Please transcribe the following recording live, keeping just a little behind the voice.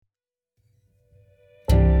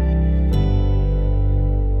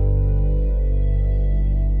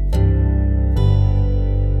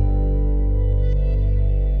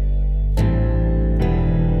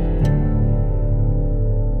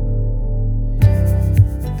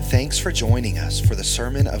Thanks for joining us for the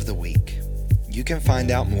Sermon of the Week. You can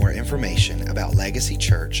find out more information about Legacy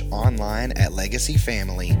Church online at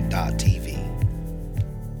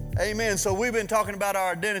legacyfamily.tv. Amen. So we've been talking about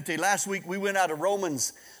our identity. Last week we went out of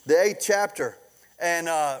Romans, the 8th chapter. And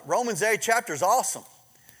Romans, the 8th chapter is awesome.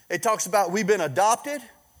 It talks about we've been adopted.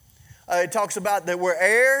 It talks about that we're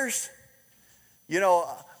heirs.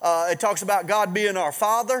 It talks about God being our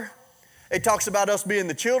Father. It talks about us being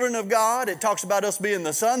the children of God. It talks about us being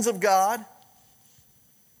the sons of God.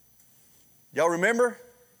 Y'all remember?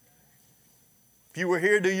 If you were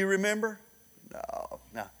here, do you remember? No.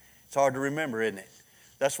 It's hard to remember, isn't it?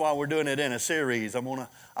 That's why we're doing it in a series. I want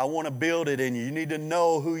to build it in you. You need to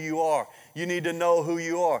know who you are. You need to know who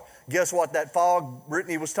you are. Guess what that fog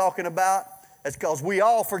Brittany was talking about? It's because we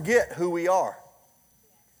all forget who we are.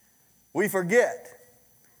 We forget.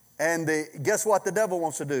 And guess what the devil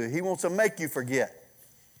wants to do? He wants to make you forget.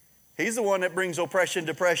 He's the one that brings oppression,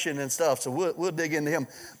 depression, and stuff. So we'll dig into him.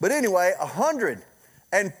 But anyway,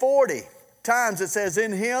 140 times it says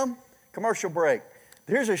in him, commercial break.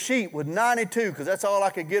 Here's a sheet with 92, because that's all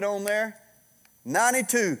I could get on there.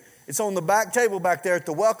 92. It's on the back table back there at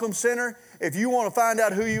the Welcome Center. If you want to find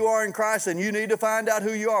out who you are in Christ, then you need to find out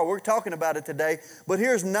who you are. We're talking about it today. But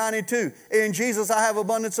here's 92. In Jesus I have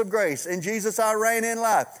abundance of grace. In Jesus I reign in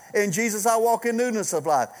life. In Jesus I walk in newness of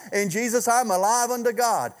life. In Jesus I'm alive unto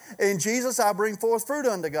God. In Jesus I bring forth fruit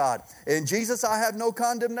unto God. In Jesus I have no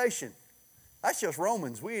condemnation. That's just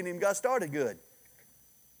Romans. We ain't even got started good.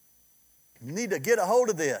 You need to get a hold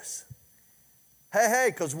of this. Hey,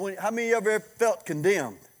 because how many of you ever felt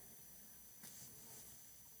condemned?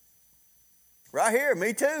 Right here,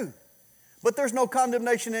 me too. But there's no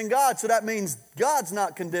condemnation in God, so that means God's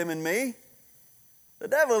not condemning me. The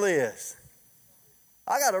devil is.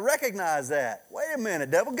 I got to recognize that. Wait a minute,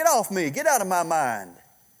 devil, get off me. Get out of my mind.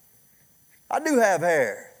 I do have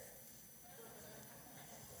hair.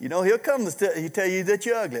 He'll come to tell you that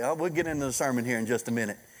you're ugly. We'll get into the sermon here in just a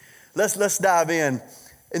minute. Let's dive in.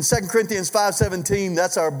 In 2 Corinthians 5:17,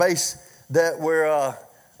 that's our base that we're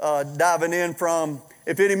diving in from.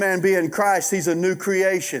 If any man be in Christ, he's a new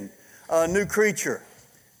creation, a new creature.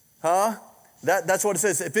 That's what it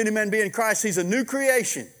says. If any man be in Christ, he's a new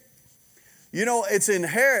creation. It's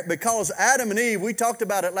inherent because Adam and Eve, we talked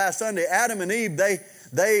about it last Sunday, Adam and Eve, they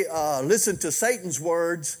listened to Satan's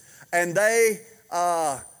words and they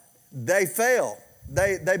fell.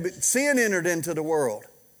 Sin entered into the world.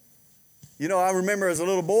 I remember as a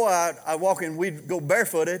little boy, I walk in, we'd go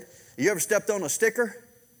barefooted. You ever stepped on a sticker?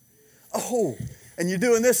 Oh, and you're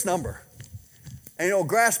doing this number. And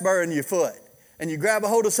grass burn your foot. And you grab a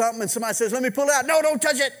hold of something and somebody says, let me pull it out. No, don't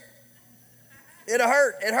touch it. It'll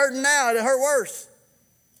hurt. It hurting now. It'll hurt worse.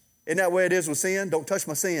 Isn't that the way it is with sin? Don't touch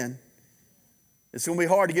my sin. It's going to be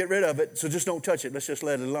hard to get rid of it, so just don't touch it. Let's just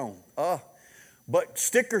let it alone. But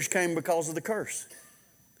stickers came because of the curse.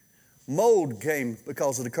 Mold came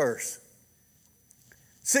because of the curse.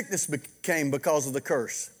 Sickness came because of the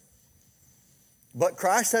curse. But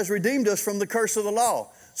Christ has redeemed us from the curse of the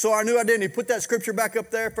law. So our new identity, put that scripture back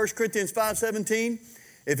up there, 1 Corinthians 5:17.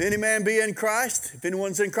 If any man be in Christ, if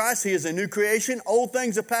anyone's in Christ, he is a new creation. Old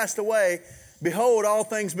things have passed away. Behold, all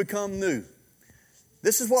things become new.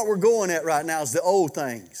 This is what we're going at right now, is the old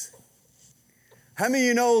things. How many of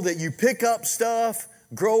you know that you pick up stuff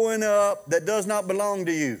growing up that does not belong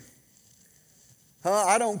to you?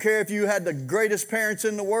 I don't care if you had the greatest parents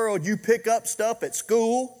in the world. You pick up stuff at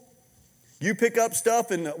school. You pick up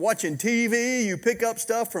stuff in watching TV. You pick up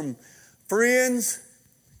stuff from friends.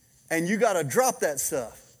 And you got to drop that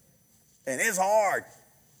stuff. And it's hard.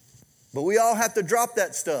 But we all have to drop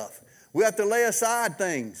that stuff. We have to lay aside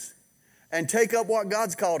things and take up what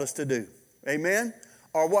God's called us to do. Amen?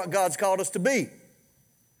 Or what God's called us to be.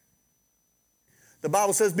 The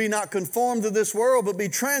Bible says, be not conformed to this world, but be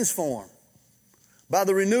transformed by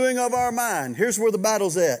the renewing of our mind. Here's where the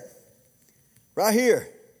battle's at. Right here.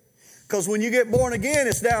 Because when you get born again,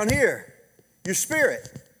 it's down here. Your spirit.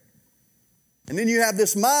 And then you have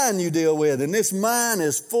this mind you deal with. And this mind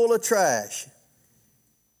is full of trash.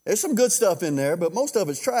 There's some good stuff in there, but most of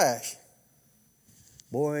it's trash.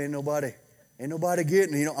 Boy, ain't nobody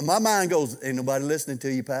getting it. My mind goes, ain't nobody listening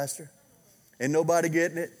to you, Pastor. Ain't nobody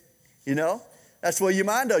getting it. That's what your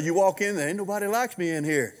mind does. You walk in there, ain't nobody likes me in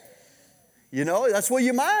here. That's what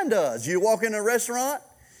your mind does. You walk in a restaurant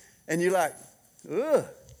and you're like, ugh,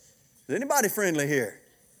 is anybody friendly here?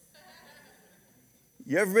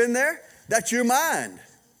 You ever been there? That's your mind.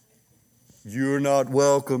 You're not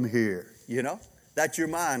welcome here. That's your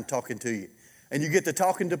mind talking to you. And you get to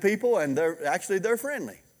talking to people and they're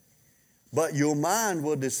friendly. But your mind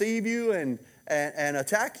will deceive you and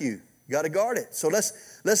attack you. You got to guard it. So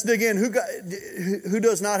let's dig in. Who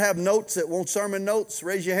does not have notes that want sermon notes?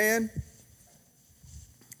 Raise your hand.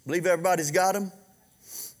 Believe everybody's got them.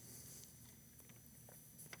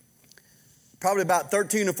 Probably about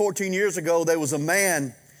 13 or 14 years ago, there was a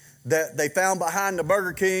man that they found behind the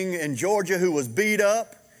Burger King in Georgia who was beat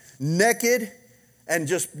up, naked, and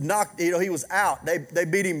just knocked, he was out. They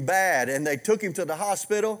beat him bad, and they took him to the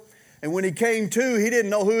hospital. And when he came to, he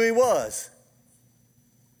didn't know who he was.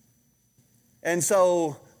 And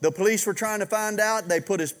so the police were trying to find out. They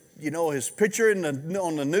put his picture on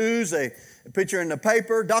the news, a picture in the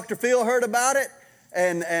paper. Dr. Phil heard about it,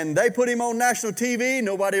 and they put him on national TV.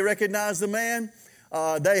 Nobody recognized the man.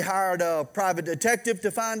 They hired a private detective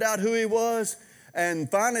to find out who he was.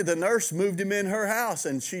 And finally, the nurse moved him in her house,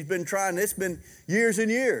 and she's been trying. It's been years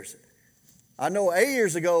and years. I know 8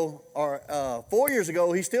 years ago, or 4 years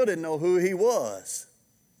ago, he still didn't know who he was.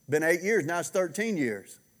 Been 8 years, now it's 13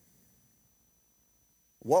 years.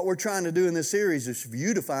 What we're trying to do in this series is for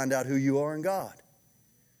you to find out who you are in God.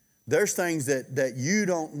 There's things that you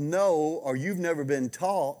don't know or you've never been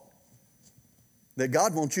taught that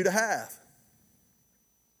God wants you to have.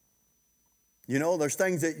 There's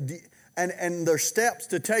things that, and there's steps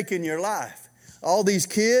to take in your life. All these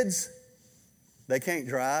kids, they can't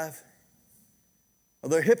drive.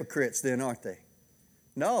 Well, they're hypocrites then, aren't they?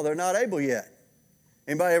 No, they're not able yet.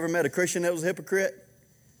 Anybody ever met a Christian that was a hypocrite?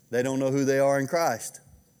 They don't know who they are in Christ.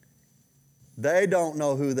 They don't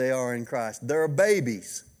know who they are in Christ. They're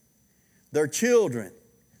babies. They're children.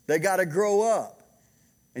 They got to grow up.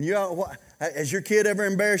 And has your kid ever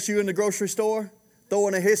embarrassed you in the grocery store?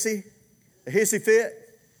 Throwing a hissy fit?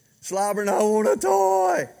 Slobbering, I want a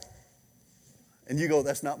toy. And you go,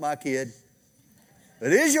 that's not my kid.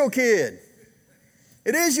 It is your kid.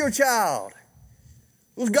 It is your child.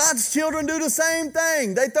 Well, God's children do the same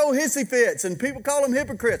thing. They throw hissy fits, and people call them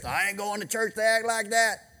hypocrites. I ain't going to church to act like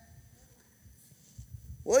that.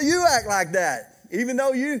 Well, you act like that. Even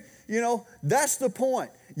though that's the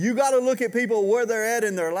point. You got to look at people where they're at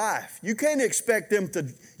in their life. You can't expect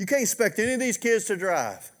any of these kids to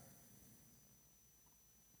drive.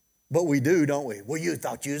 But we do, don't we? Well, you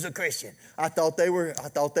thought you was a Christian. I thought they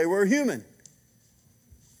were human.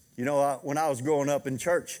 When I was growing up in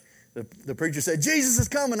church, the preacher said, Jesus is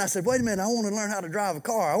coming. I said, wait a minute, I want to learn how to drive a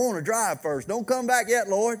car. I want to drive first. Don't come back yet,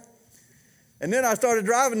 Lord. And then I started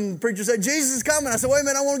driving, and the preacher said, Jesus is coming. I said, wait a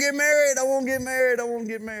minute, I want to get married. I want to get married. I want to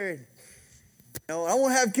get married. I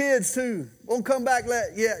want to have kids too. Won't come back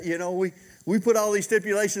yet. We put all these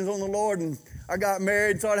stipulations on the Lord, and I got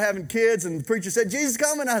married and started having kids, and the preacher said, Jesus is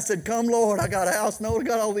coming. I said, come, Lord. I got a house note. I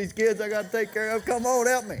got all these kids I got to take care of. Come on,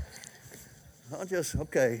 help me.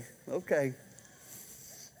 Okay.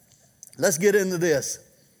 Let's get into this.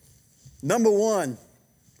 Number one,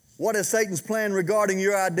 what is Satan's plan regarding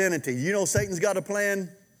your identity? Satan's got a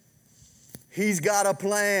plan. He's got a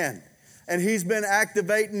plan. And he's been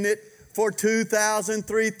activating it for 2,000,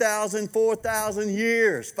 3,000, 4,000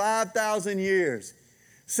 years, 5,000 years,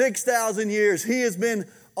 6,000 years. He has been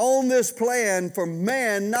on this plan for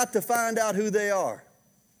man not to find out who they are.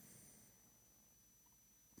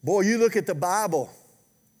 Boy, you look at the Bible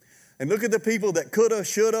and look at the people that coulda,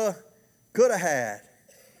 shoulda, coulda had.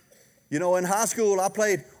 In high school I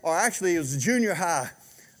played, or actually it was junior high,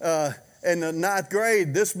 in the 9th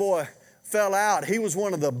grade, this boy fell out. He was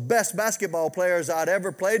one of the best basketball players I'd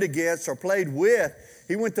ever played against or played with.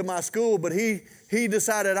 He went to my school, but he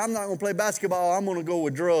decided, I'm not going to play basketball, I'm going to go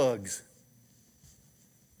with drugs.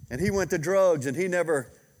 And he went to drugs, and he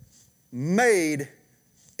never made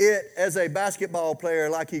it as a basketball player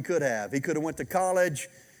like he could have. He could have went to college.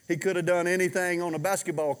 He could have done anything on a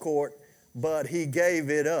basketball court, but he gave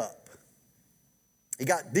it up. He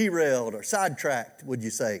got derailed or sidetracked, would you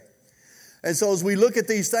say. And so as we look at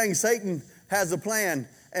these things, Satan has a plan,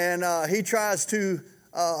 and he tries to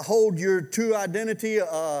hold your true identity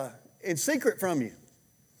in secret from you.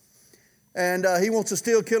 And he wants to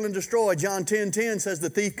steal, kill, and destroy. John 10:10 says, the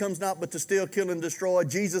thief comes not but to steal, kill, and destroy.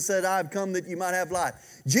 Jesus said, I have come that you might have life.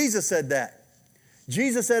 Jesus said that.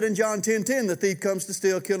 Jesus said in John 10:10, the thief comes to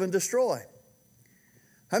steal, kill, and destroy.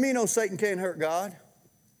 How many know Satan can't hurt God?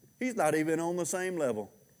 He's not even on the same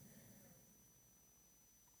level.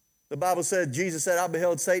 The Bible said, Jesus said, I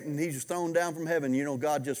beheld Satan. He was thrown down from heaven.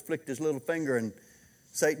 God just flicked his little finger and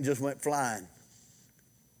Satan just went flying.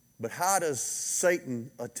 But how does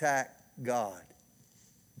Satan attack God?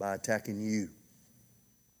 By attacking you.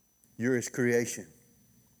 You're his creation.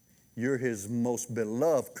 You're his most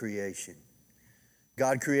beloved creation.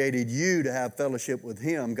 God created you to have fellowship with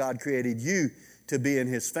him. God created you to be in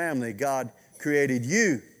his family. God created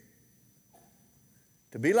you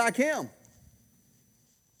to be like him.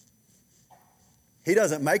 He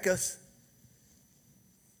doesn't make us.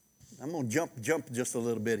 I'm going to jump just a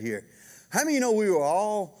little bit here. How many of you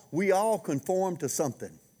know we all conform to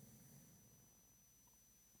something?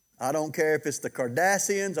 I don't care if it's the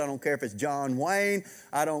Kardashians. I don't care if it's John Wayne.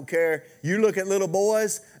 I don't care. You look at little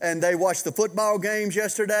boys and they watched the football games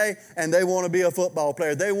yesterday and they want to be a football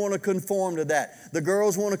player. They want to conform to that. The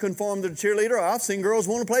girls want to conform to the cheerleader. I've seen girls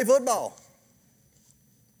want to play football.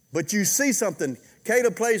 But you see something.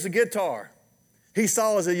 Caleb plays the guitar. He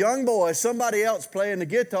saw as a young boy somebody else playing the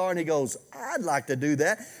guitar and he goes, I'd like to do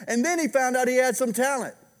that. And then he found out he had some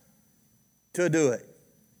talent to do it.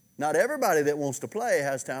 Not everybody that wants to play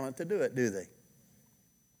has talent to do it, do they?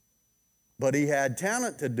 But he had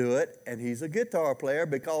talent to do it, and he's a guitar player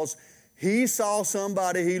because he saw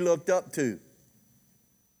somebody he looked up to.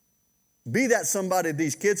 Be that somebody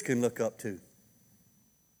these kids can look up to.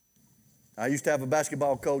 I used to have a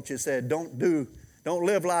basketball coach that said, don't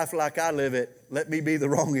live life like I live it. Let me be the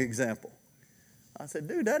wrong example. I said,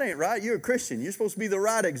 dude, that ain't right. You're a Christian. You're supposed to be the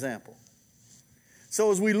right example. So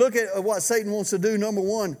as we look at what Satan wants to do, number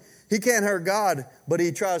one, he can't hurt God, but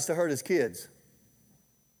he tries to hurt his kids.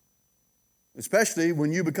 Especially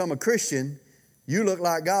when you become a Christian, you look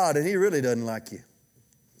like God and he really doesn't like you.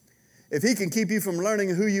 If he can keep you from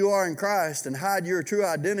learning who you are in Christ and hide your true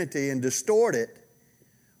identity and distort it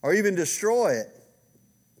or even destroy it,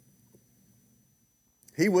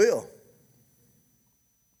 he will.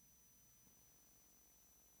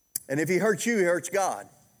 And if he hurts you, he hurts God.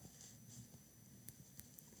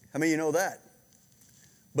 How many of you know that?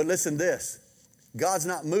 But listen to this. God's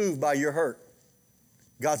not moved by your hurt.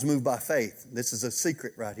 God's moved by faith. This is a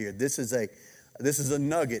secret right here. This is a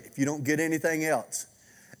nugget if you don't get anything else.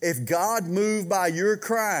 If God moved by your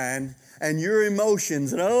crying and your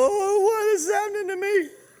emotions and, oh, what is happening to me?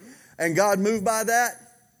 And God moved by that,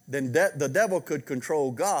 then the devil could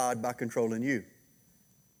control God by controlling you.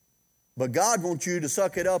 But God wants you to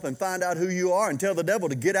suck it up and find out who you are and tell the devil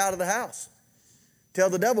to get out of the house. Tell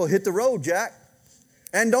the devil, hit the road, Jack,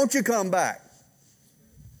 and don't you come back.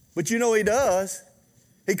 But you know he does.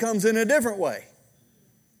 He comes in a different way.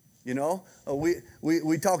 You know,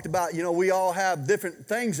 we talked about, you know, we all have different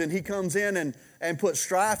things, and he comes in and puts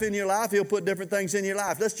strife in your life. He'll put different things in your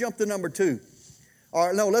life. Let's jump to number 2. All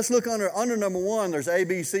right, no, let's look under number 1. There's A,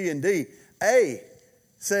 B, C, and D. A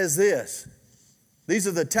says this. These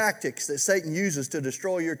are the tactics that Satan uses to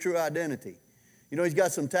destroy your true identity. You know, he's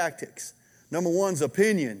got some tactics. Number 1's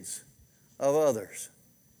opinions of others.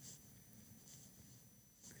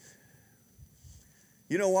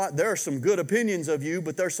 You know what? There are some good opinions of you,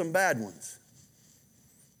 but there's some bad ones.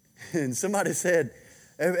 And somebody said,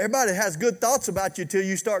 everybody has good thoughts about you till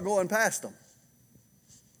you start going past them.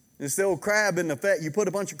 It's the old crab in the fat. You put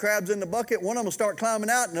a bunch of crabs in the bucket, one of them will start climbing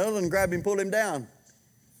out, and the other one grab him and pull him down.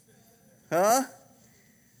 Huh?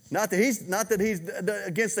 Not that he's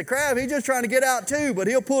against the crab. He's just trying to get out too, but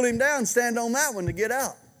he'll pull him down and stand on that one to get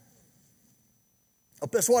out.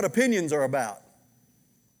 That's what opinions are about.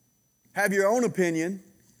 Have your own opinion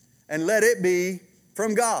and let it be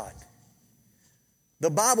from God. The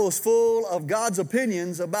Bible is full of God's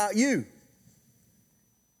opinions about you.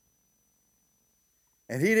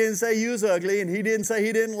 And he didn't say you was ugly, and he didn't say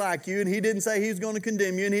he didn't like you, and he didn't say he was going to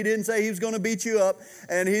condemn you, and he didn't say he was going to beat you up,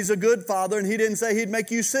 and he's a good father, and he didn't say he'd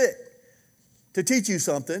make you sick to teach you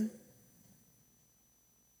something.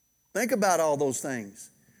 Think about all those things.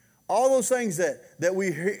 All those things that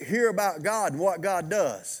we hear about God and what God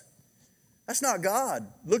does. That's not God.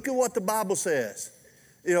 Look at what the Bible says.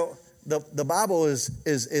 You know, the Bible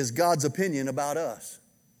is God's opinion about us.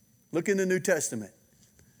 Look in the New Testament.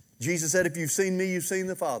 Jesus said, if you've seen me, you've seen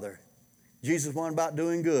the Father. Jesus wasn't about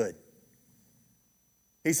doing good.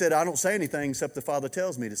 He said, I don't say anything except the Father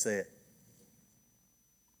tells me to say it.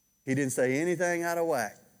 He didn't say anything out of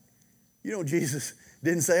whack. You know, Jesus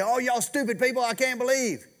didn't say, oh, y'all stupid people, I can't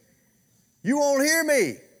believe. You won't hear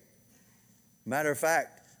me. Matter of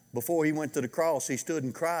fact, before he went to the cross, he stood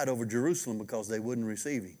and cried over Jerusalem because they wouldn't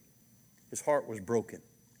receive him. His heart was broken.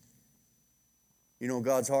 You know,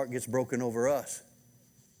 God's heart gets broken over us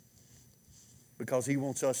because he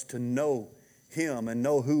wants us to know him and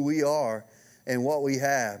know who we are and what we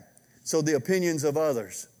have. So the opinions of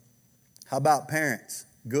others. How about parents,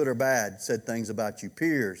 good or bad, said things about you.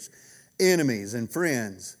 Peers, enemies, and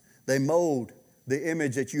friends. They mold the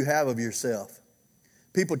image that you have of yourself.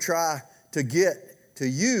 People try to get to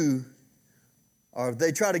you, or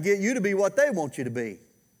they try to get you to be what they want you to be.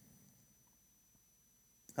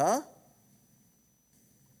 Huh?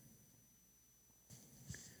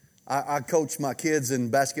 I coached my kids in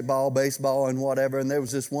basketball, baseball, and whatever, and there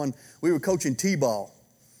was this one, we were coaching T-ball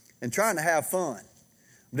and trying to have fun.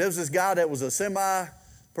 There was this guy that was a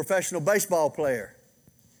semi-professional baseball player.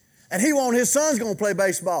 And he wanted his son's going to play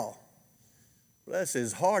baseball. Bless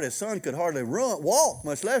his heart, his son could hardly walk,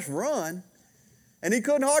 much less run. And he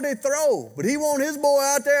couldn't hardly throw. But he wanted his boy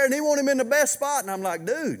out there, and he wanted him in the best spot. And I'm like,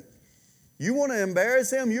 dude, you want to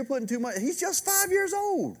embarrass him? You're putting too much. He's just 5 years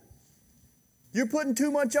old. You're putting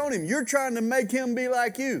too much on him. You're trying to make him be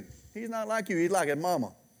like you. He's not like you. He's like his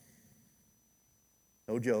mama.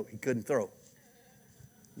 No joke. He couldn't throw.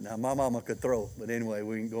 Now, my mama could throw. But anyway,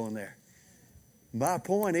 we ain't going there. My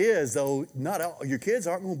point is, though, not all, your kids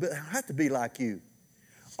aren't going to have to be like you.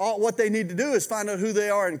 What they need to do is find out who they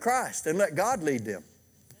are in Christ and let God lead them.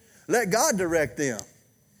 Let God direct them.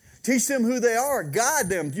 Teach them who they are. Guide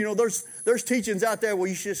them. You know, there's teachings out there where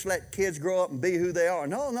you should just let kids grow up and be who they are.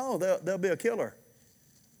 No, they'll be a killer.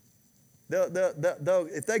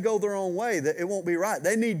 If they go their own way, it won't be right.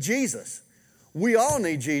 They need Jesus. We all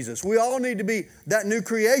need Jesus. We all need to be that new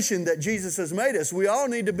creation that Jesus has made us. We all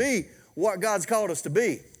need to be what God's called us to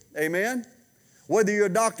be. Amen? Whether you're a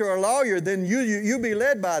doctor or a lawyer, then you be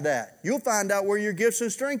led by that. You'll find out where your gifts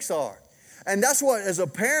and strengths are. And that's what, as a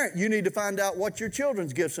parent, you need to find out what your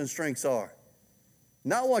children's gifts and strengths are.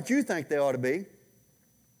 Not what you think they ought to be.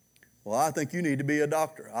 Well, I think you need to be a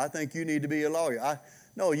doctor. I think you need to be a lawyer.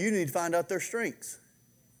 No, you need to find out their strengths.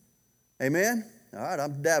 Amen? All right,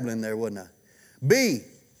 I'm dabbling there, wasn't I? B,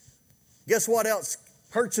 guess what else?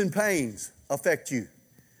 Hurts and pains affect you.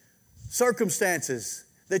 Circumstances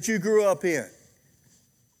that you grew up in.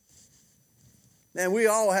 And we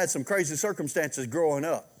all had some crazy circumstances growing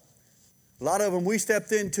up. A lot of them we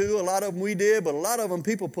stepped into, a lot of them we did, but a lot of them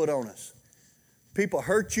people put on us. People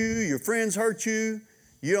hurt you, your friends hurt you.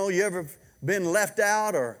 You know, you ever been left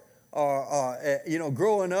out or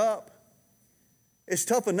growing up? It's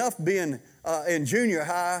tough enough being in junior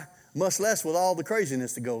high, much less with all the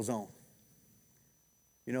craziness that goes on.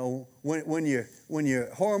 You know, when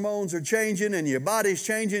your hormones are changing and your body's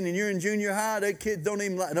changing and you're in junior high, the kids don't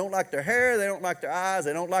like their hair, they don't like their eyes,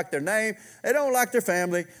 they don't like their name, they don't like their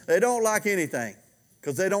family, they don't like anything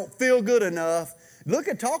because they don't feel good enough.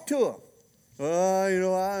 Talk to them.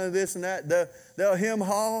 This and that. They'll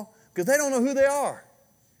hem-haw because they don't know who they are.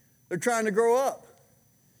 They're trying to grow up.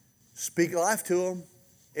 Speak life to them,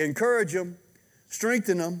 encourage them,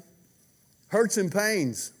 strengthen them. Hurts and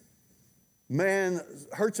pains. Man,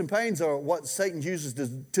 hurts and pains are what Satan uses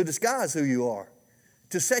to disguise who you are,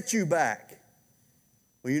 to set you back.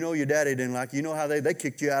 Well, you know your daddy didn't like you. You know how they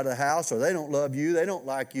kicked you out of the house, or they don't love you, they don't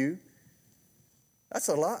like you. That's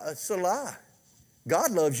a lie. That's a lie.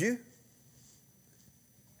 God loves you.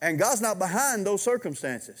 And God's not behind those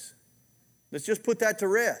circumstances. Let's just put that to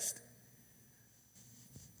rest.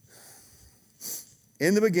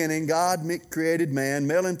 In the beginning, God created man,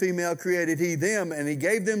 male and female created He them, and He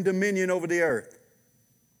gave them dominion over the earth.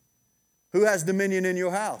 Who has dominion in your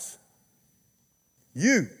house?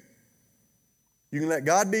 You. You can let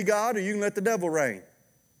God be God, or you can let the devil reign.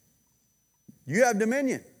 You have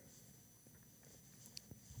dominion.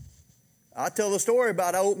 I tell the story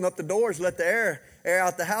about I opened up the doors, let the air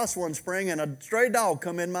out the house one spring, and a stray dog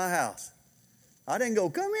come in my house. I didn't go,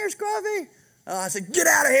 "Come here, Scruffy." I said, "Get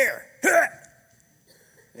out of here."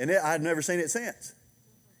 And I've never seen it since.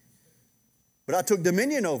 But I took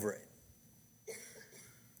dominion over it.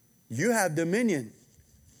 You have dominion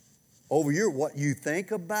over what you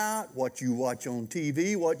think about, what you watch on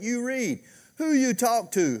TV, what you read, who you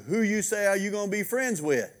talk to, who you say are you going to be friends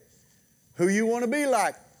with, who you want to be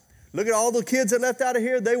like. Look at all the kids that left out of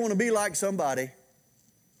here. They want to be like somebody.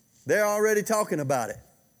 They're already talking about it.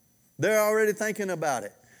 They're already thinking about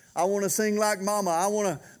it. I want to sing like mama. I want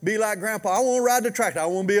to be like grandpa. I want to ride the tractor. I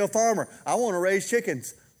want to be a farmer. I want to raise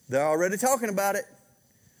chickens. They're already talking about it.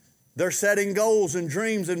 They're setting goals and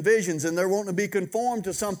dreams and visions, and they're wanting to be conformed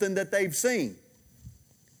to something that they've seen.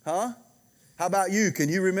 Huh? How about you? Can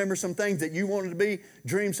you remember some things that you wanted to be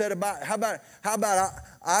dream set about? How about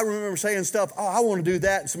I remember saying stuff, I want to do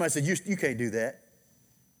that, and somebody said, you can't do that.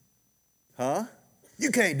 Huh?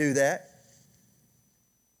 You can't do that.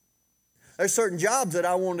 There's certain jobs that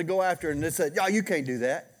I wanted to go after, and they said, you can't do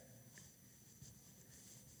that.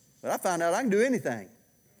 But I found out I can do anything.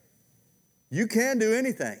 You can do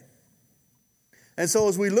anything. And so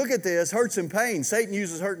as we look at this, hurts and pain, Satan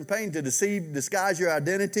uses hurt and pain to deceive, disguise your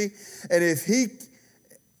identity. And if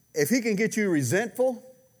he can get you resentful,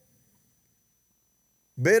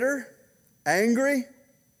 bitter, angry,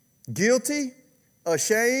 guilty,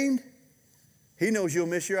 ashamed, he knows you'll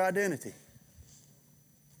miss your identity.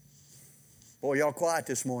 Boy, y'all quiet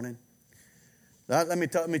this morning. Let me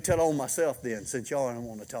tell on myself then, since y'all don't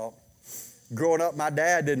want to talk. Growing up, my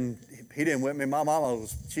dad didn't whip me. My mama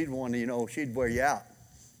she'd want to, she'd wear you out.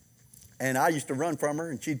 And I used to run from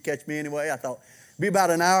her, and she'd catch me anyway. I thought, be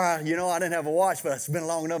about an hour. I didn't have a watch, but it's been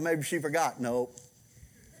long enough. Maybe she forgot. No.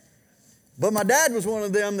 But my dad was one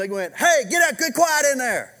of them. They went, hey, get quiet in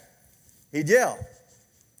there. He'd yell.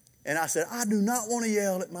 And I said, I do not want to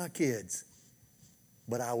yell at my kids.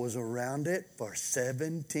 But I was around it for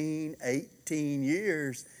 17, 18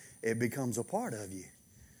 years. It becomes a part of you,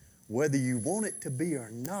 whether you want it to be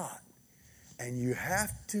or not. And you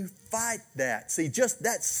have to fight that. See, just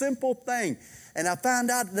that simple thing. And I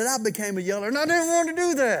found out that I became a yeller, and I didn't want to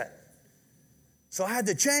do that. So I had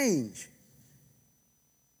to change.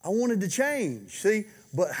 I wanted to change, see?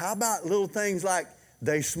 But how about little things like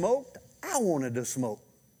they smoked? I wanted to smoke.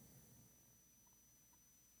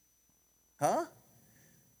 Huh?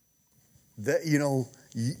 That,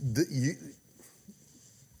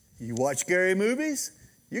 you watch scary movies?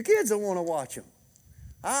 Your kids don't want to watch them.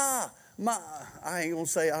 I ain't going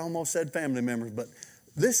to say, I almost said family members, but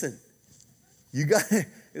listen,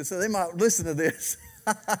 so they might listen to this.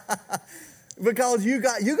 Because you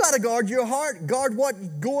got to guard your heart, guard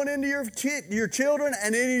what going into your children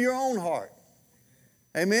and into your own heart.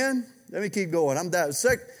 Amen? Let me keep going. I'm down.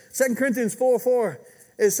 2 Corinthians 4:4,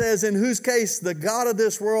 it says, in whose case the God of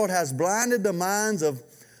this world has blinded the minds of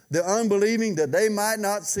the unbelieving that they might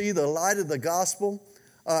not see the light of the gospel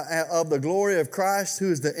of the glory of Christ,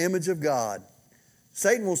 who is the image of God.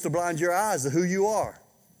 Satan wants to blind your eyes to who you are,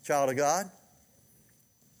 child of God.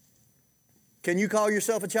 Can you call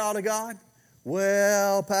yourself a child of God?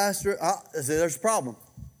 Well, Pastor, there's a problem.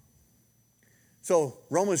 So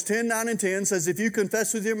Romans 10:9-10 says, if you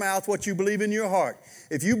confess with your mouth what you believe in your heart,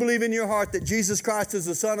 if you believe in your heart that Jesus Christ is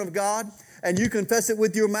the Son of God, and you confess it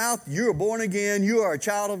with your mouth, you are born again, you are a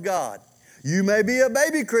child of God. You may be a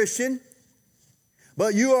baby Christian,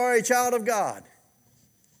 but you are a child of God.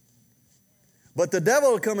 But the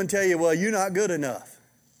devil will come and tell you, well, you're not good enough.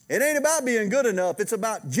 It ain't about being good enough. It's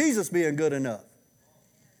about Jesus being good enough.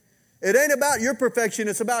 It ain't about your perfection.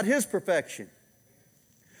 It's about His perfection.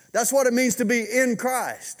 That's what it means to be in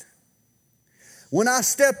Christ. When I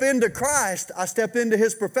step into Christ, I step into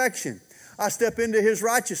His perfection. I step into His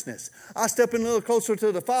righteousness. I step in a little closer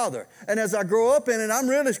to the Father. And as I grow up in it, I'm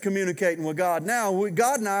really communicating with God now.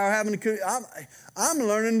 God and I are I'm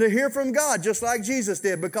learning to hear from God just like Jesus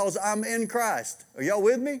did because I'm in Christ. Are y'all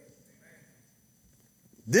with me?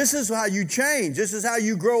 This is how you change. This is how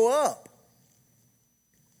you grow up.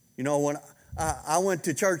 When I went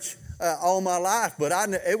to church all my life, but I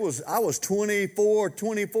was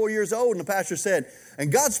 24 years old, and the pastor said,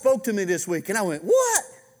 and God spoke to me this week, and I went, what?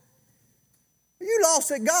 You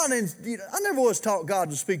lost it, God, and I never was taught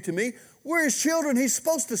God to speak to me. We're His children. He's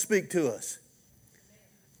supposed to speak to us.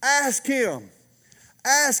 Ask Him.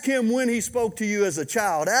 Ask Him when He spoke to you as a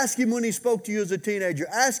child. Ask Him when He spoke to you as a teenager.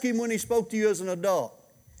 Ask Him when He spoke to you as an adult.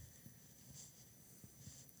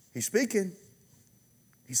 He's speaking.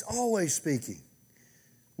 He's always speaking.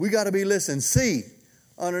 We got to be listening. C,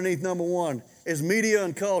 underneath number 1, is media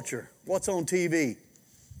and culture. What's on TV?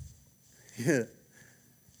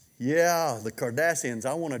 Yeah, the Kardashians.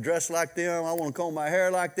 I want to dress like them. I want to comb my hair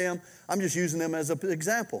like them. I'm just using them as an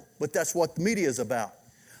example. But that's what the media is about.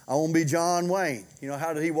 I want to be John Wayne.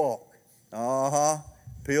 How did he walk?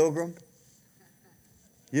 Pilgrim.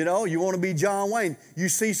 You want to be John Wayne. You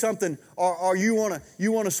see something, or you want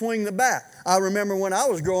to swing the bat. I remember when I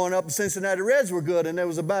was growing up, the Cincinnati Reds were good, and there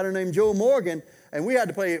was a batter named Joe Morgan, and we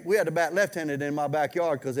had to bat left-handed in my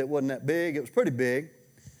backyard because it wasn't that big. It was pretty big,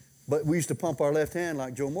 but we used to pump our left hand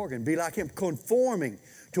like Joe Morgan, be like him, conforming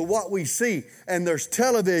to what we see. And there's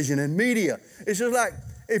television and media. It's just like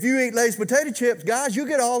if you eat Lay's potato chips, guys, you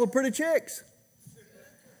get all the pretty chicks.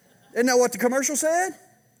 Isn't that what the commercial said?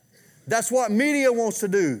 That's what media wants to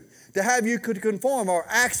do, to have you conform, or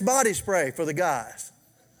Axe body spray for the guys.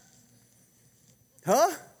 Huh?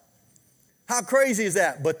 How crazy is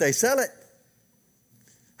that? But they sell it.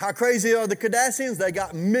 How crazy are the Kardashians? They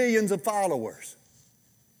got millions of followers.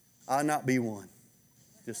 I not be one.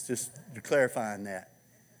 Just clarifying that.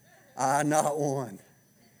 I not one.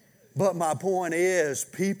 But my point is,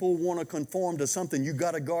 people want to conform to something. You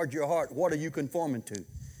got to guard your heart. What are you conforming to?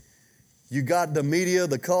 You got the media,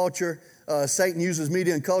 the culture. Satan uses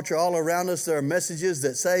media and culture all around us. There are messages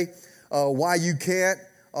that say why you can't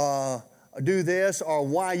do this, or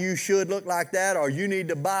why you should look like that, or you need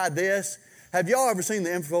to buy this. Have y'all ever seen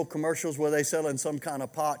the info commercials where they selling some kind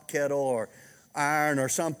of pot, kettle, or iron or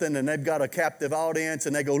something, and they've got a captive audience,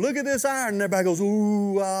 and they go, look at this iron, and everybody goes,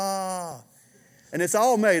 ooh, ah. And it's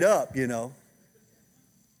all made up, Do you know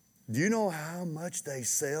how much they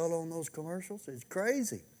sell on those commercials? It's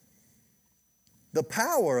crazy. The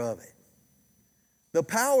power of it. The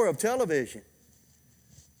power of television.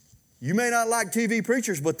 You may not like TV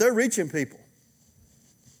preachers, but they're reaching people.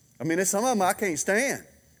 I mean, there's some of them I can't stand.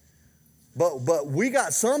 But we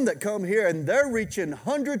got some that come here and they're reaching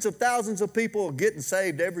hundreds of thousands of people getting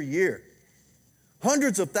saved every year.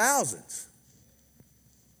 Hundreds of thousands.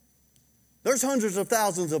 There's hundreds of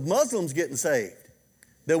thousands of Muslims getting saved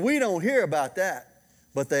that we don't hear about that,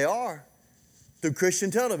 but they are through Christian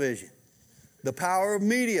television. The power of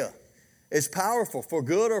media is powerful for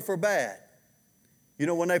good or for bad. You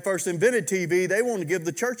know, when they first invented TV, they wanted to give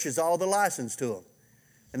the churches all the license to them.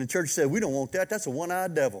 And the church said, we don't want that. That's a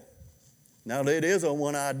one-eyed devil. Now, it is a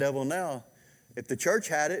one-eyed devil now. If the church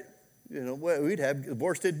had it, you know, well, we'd have, the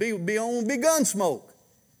worst it'd be would be Gunsmoke.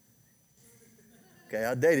 Okay,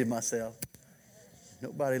 I dated myself.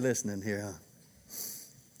 Nobody listening here, huh?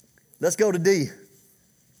 Let's go to D.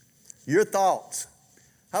 Your thoughts.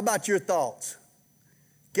 How about your thoughts?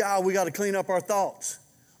 God, we got to clean up our thoughts.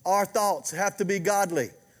 Our thoughts have to be godly.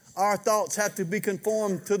 Our thoughts have to be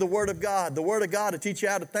conformed to the Word of God. The Word of God will teach you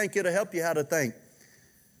how to think. It'll help you how to think.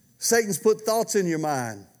 Satan's put thoughts in your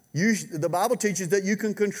mind. The Bible teaches that you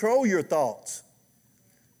can control your thoughts.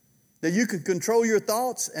 That you can control your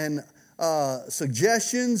thoughts and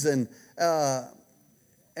suggestions and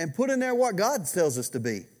put in there what God tells us to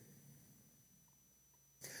be.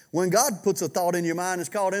 When God puts a thought in your mind, it's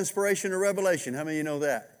called inspiration or revelation. How many of you know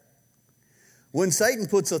that? When Satan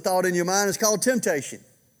puts a thought in your mind, it's called temptation.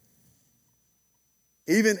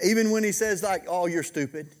 Even when he says like, oh, you're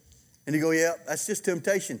stupid. And you go, yeah, that's just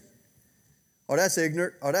temptation. Or that's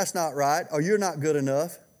ignorant. Or that's not right. Or you're not good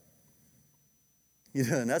enough. You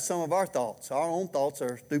know, and that's some of our thoughts. Our own thoughts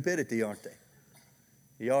are stupidity, aren't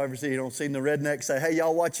they? Y'all ever see, you don't see the redneck say, hey,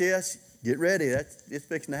 y'all watch this? Get ready. It's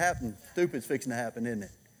fixing to happen. Stupid's fixing to happen, isn't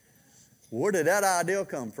it? Where did that idea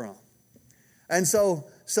come from? And so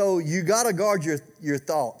you got to guard your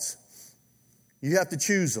thoughts. You have to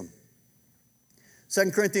choose them.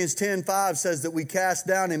 2 Corinthians 10:5 says that we cast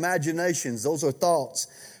down imaginations. Those are thoughts.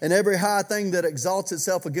 And every high thing that exalts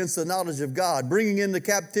itself against the knowledge of God, bringing into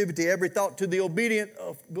captivity every thought to the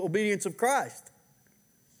obedience of Christ.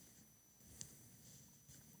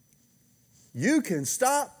 You can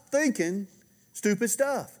stop thinking stupid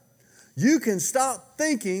stuff. You can stop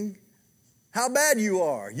thinking how bad you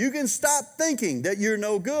are. You can stop thinking that you're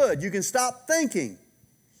no good. You can stop thinking,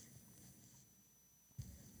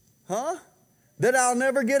 that I'll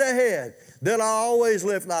never get ahead, that I'll always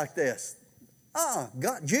live like this.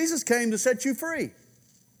 God, Jesus came to set you free.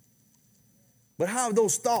 But how have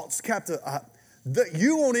those thoughts captive?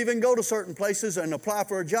 You won't even go to certain places and apply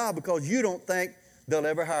for a job because you don't think they'll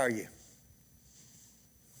ever hire you.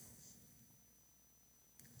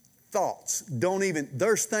 Thoughts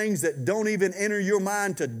there's things that don't even enter your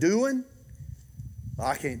mind to doing.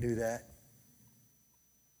 I can't do that.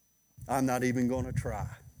 I'm not even going to try.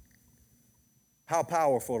 How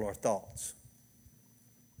powerful are thoughts?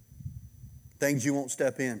 Things you won't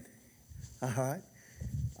step in. All right?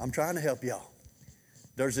 I'm trying to help y'all.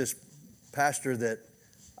 There's this pastor that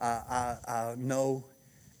I know,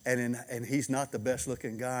 and he's not the best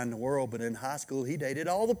looking guy in the world, but in high school he dated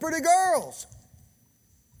all the pretty girls.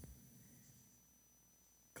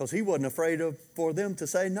 Because he wasn't afraid for them to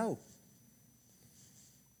say no.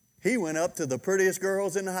 He went up to the prettiest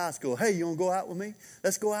girls in the high school. Hey, you want to go out with me?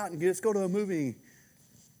 Let's go out and let's go to a movie.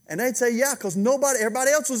 And they'd say, yeah, because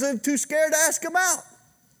everybody else was too scared to ask him out.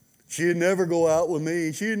 She'd never go out with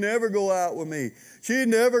me. She'd never go out with me. She'd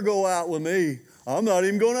never go out with me. I'm not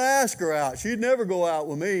even going to ask her out. She'd never go out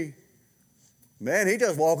with me. Man, he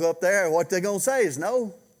just walk up there and what they're going to say is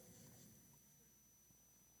no.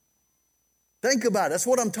 Think about it. That's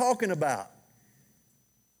what I'm talking about.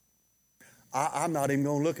 I'm not even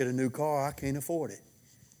going to look at a new car. I can't afford it.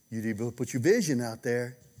 You need to put your vision out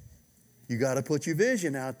there. You got to put your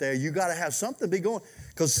vision out there. You got to have something to be going.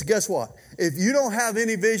 Because guess what? If you don't have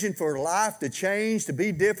any vision for life to change, to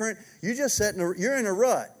be different, you're just you're in a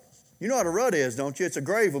rut. You know what a rut is, don't you? It's a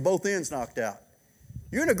grave with both ends knocked out.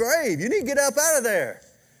 You're in a grave. You need to get up out of there.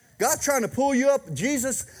 God's trying to pull you up.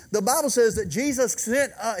 The Bible says that Jesus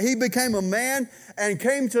He became a man and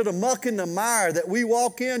came to the muck and the mire that we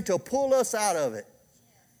walk in to pull us out of it.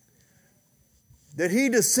 That He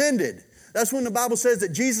descended. That's when the Bible says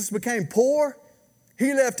that Jesus became poor.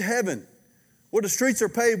 He left heaven where the streets are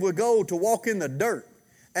paved with gold to walk in the dirt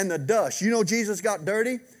and the dust. You know Jesus got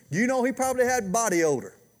dirty? Do you know He probably had body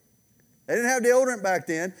odor? They didn't have deodorant back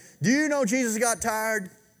then. Do you know Jesus got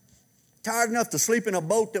tired? Tired enough to sleep in a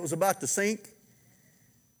boat that was about to sink?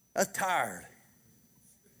 That's tired.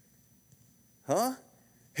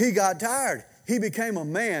 He got tired. He became a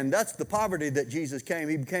man. That's the poverty that Jesus came.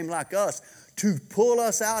 He became like us to pull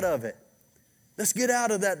us out of it. Let's get out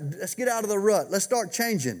of that. Let's get out of the rut. Let's start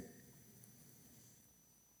changing.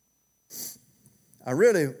 I'm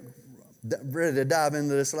really ready to dive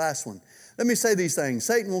into this last one. Let me say these things.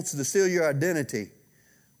 Satan wants to steal your identity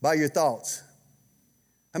by your thoughts.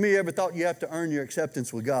 How many of you ever thought you have to earn your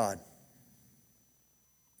acceptance with God?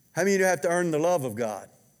 How many of you have to earn the love of God?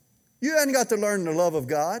 You haven't got to learn the love of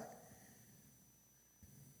God.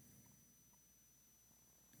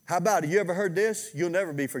 How about it? You ever heard this? You'll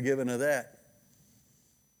never be forgiven of that.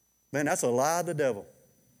 Man, that's a lie of the devil.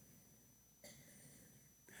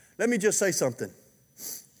 Let me just say something.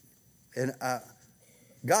 And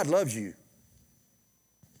God loves you.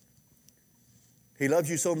 He loves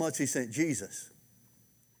you so much He sent Jesus.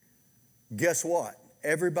 Guess what?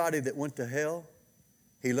 Everybody that went to hell,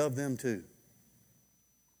 He loved them too.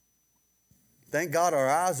 Thank God our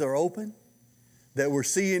eyes are open, that we're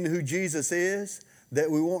seeing who Jesus is, that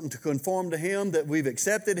we want to conform to Him, that we've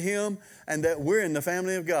accepted Him, and that we're in the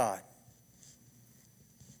family of God.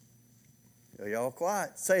 Are y'all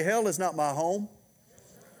quiet? Say, hell is not my home.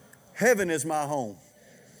 Heaven is my home.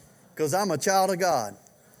 Because I'm a child of God.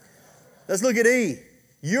 Let's look at E.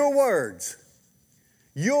 Your words.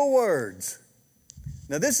 Your words.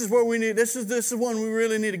 Now this is where we need, this is one we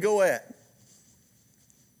really need to go at.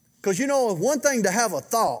 Because you know, one thing to have a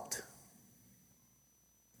thought.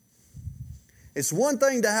 It's one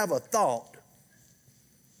thing to have a thought.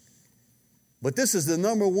 But this is the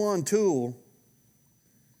number one tool,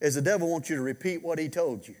 is the devil wants you to repeat what he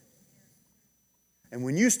told you. And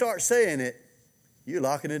when you start saying it, you're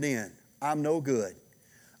locking it in. I'm no good.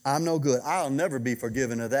 I'm no good. I'll never be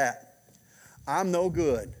forgiven of that. I'm no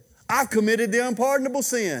good. I've committed the unpardonable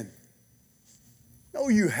sin. No,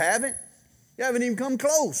 you haven't. You haven't even come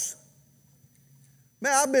close.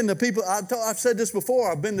 Man, I've been to people, I've said this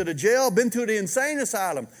before, I've been to the jail, been to the insane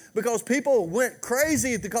asylum, because people went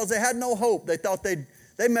crazy because they had no hope. They thought they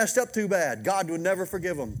messed up too bad. God would never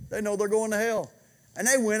forgive them. They know they're going to hell. And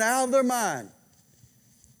they went out of their mind.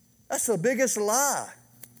 That's the biggest lie.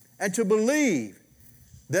 And to believe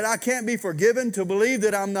that I can't be forgiven, to believe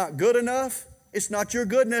that I'm not good enough, it's not your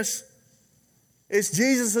goodness. It's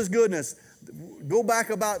Jesus' goodness. Go back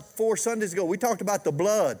about 4 Sundays ago. We talked about the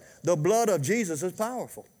blood. The blood of Jesus is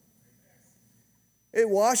powerful. It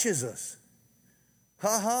washes us.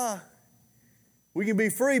 We can be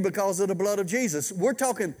free because of the blood of Jesus. We're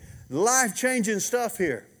talking life-changing stuff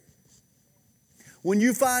here. When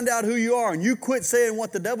you find out who you are and you quit saying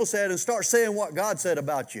what the devil said and start saying what God said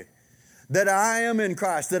about you. That I am in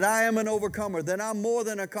Christ, that I am an overcomer, that I'm more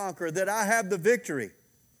than a conqueror, that I have the victory.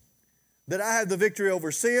 That I have the victory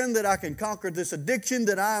over sin, that I can conquer this addiction,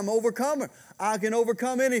 that I am overcomer. I can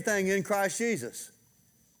overcome anything in Christ Jesus.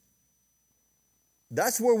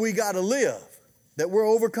 That's where we got to live. That we're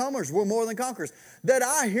overcomers, we're more than conquerors. That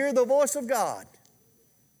I hear the voice of God.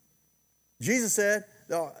 Jesus said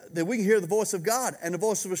that we can hear the voice of God, and the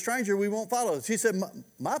voice of a stranger we won't follow. He said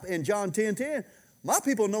in John 10:10, my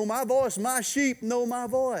people know my voice, my sheep know my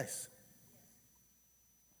voice.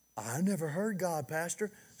 I never heard God,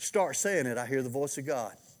 Pastor. Start saying it. I hear the voice of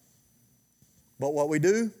God. But what we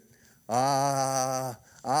do, I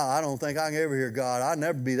don't think I can ever hear God. I'll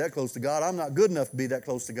never be that close to God. I'm not good enough to be that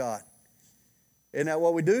close to God. Isn't that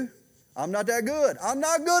what we do? I'm not that good. I'm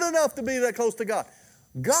not good enough to be that close to God.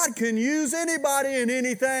 God can use anybody and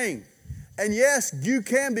anything. And yes, you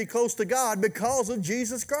can be close to God because of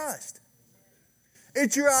Jesus Christ.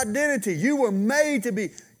 It's your identity. You were made to be.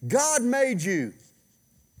 God made you.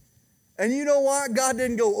 And you know what? God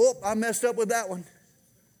didn't go, oh, I messed up with that one.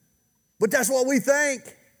 But that's what we think.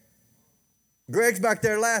 Greg's back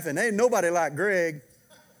there laughing. Ain't nobody like Greg.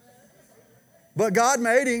 But God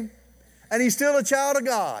made him. And he's still a child of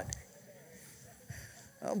God.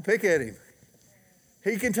 Don't pick at him.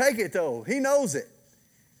 He can take it though. He knows it.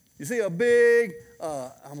 You see a big,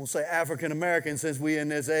 I'm going to say African American since we're in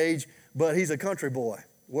this age, but he's a country boy.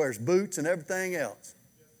 Wears boots and everything else.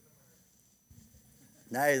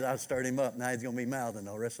 Now I stirred him up. Now he's going to be mouthing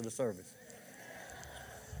the rest of the service.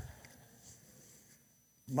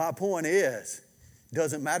 My point is,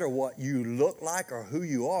 doesn't matter what you look like or who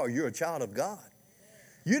you are, you're a child of God.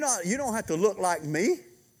 You don't have to look like me.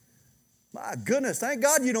 My goodness, thank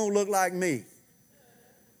God you don't look like me.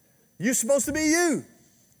 You're supposed to be you.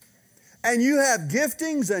 And you have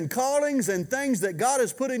giftings and callings and things that God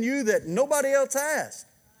has put in you that nobody else has.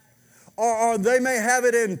 Or they may have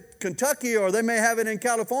it in Kentucky or they may have it in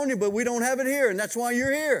California, but we don't have it here, and that's why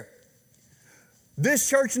you're here. This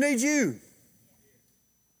church needs you.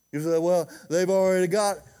 You say, well, they already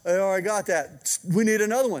got that. We need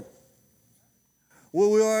another one.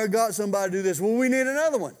 Well, we already got somebody to do this. Well, we need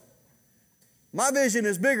another one. My vision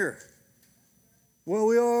is bigger. Well,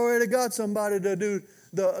 we already got somebody to do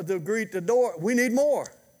the greet the door. We need more.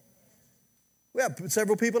 We have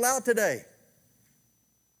several people out today.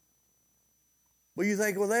 Well, you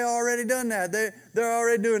think, well, they already done that. They're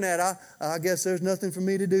already doing that. I guess there's nothing for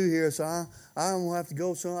me to do here, so I don't have to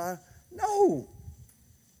go. No.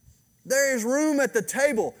 There is room at the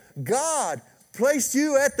table. God placed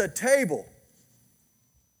you at the table.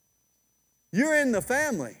 You're in the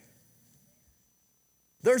family.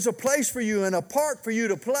 There's a place for you and a part for you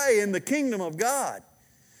to play in the kingdom of God.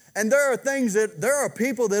 And there are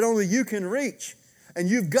people that only you can reach. And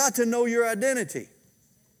you've got to know your identity.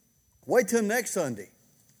 Wait till next Sunday.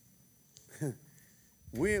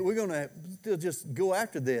 We're going to just go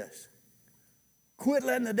after this. Quit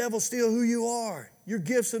letting the devil steal who you are, your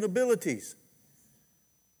gifts and abilities,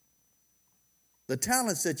 the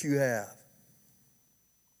talents that you have.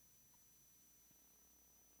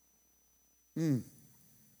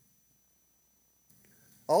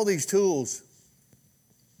 All these tools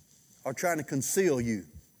are trying to conceal you.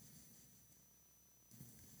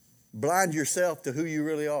 Blind yourself to who you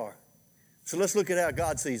really are. So let's look at how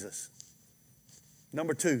God sees us.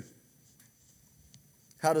 Number 2,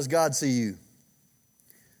 how does God see you?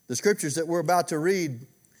 The scriptures that we're about to read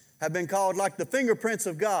have been called like the fingerprints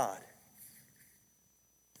of God.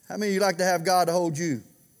 How many of you like to have God to hold you?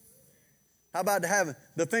 How about to have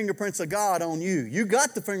the fingerprints of God on you? You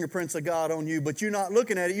got the fingerprints of God on you, but you're not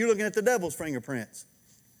looking at it. You're looking at the devil's fingerprints.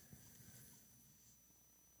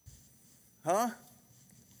 Huh?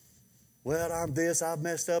 Well, I'm this, I've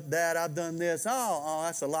messed up that, I've done this. Oh,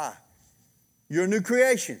 that's a lie. You're a new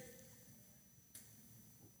creation.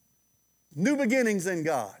 New beginnings in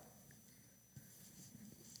God.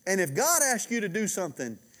 And if God asked you to do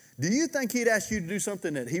something, do you think He'd ask you to do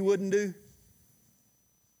something that He wouldn't do?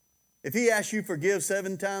 If He asked you to forgive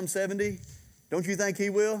 7 times 70, don't you think He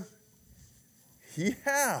will?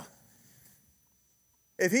 Yeah.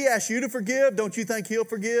 If He asks you to forgive, don't you think He'll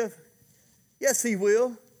forgive? Yes, He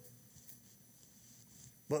will.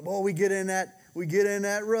 But boy, we get in that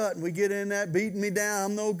rut and we get in that beating me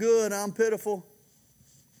down. I'm no good. I'm pitiful.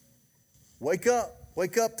 Wake up.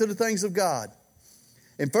 Wake up to the things of God.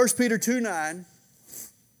 In 1 Peter 2:9,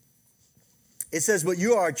 it says, but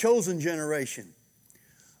you are a chosen generation,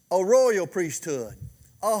 a royal priesthood,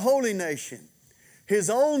 a holy nation, His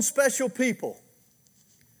own special people,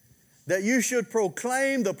 that you should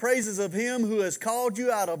proclaim the praises of Him who has called you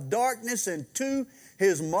out of darkness into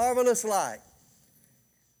His marvelous light.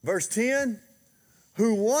 Verse 10,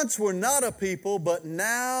 who once were not a people, but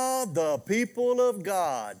now the people of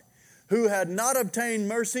God, who had not obtained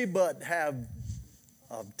mercy, but have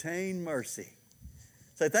obtained mercy.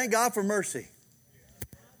 Say, thank God for mercy.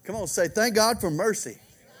 Come on, say, thank God for mercy.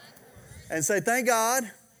 And say, thank God,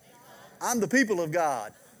 I'm the people of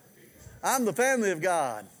God. I'm the family of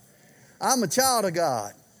God. I'm a child of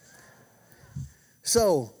God.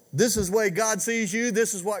 So, this is the way God sees you.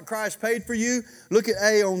 This is what Christ paid for you. Look at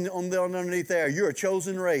A on underneath there. You're a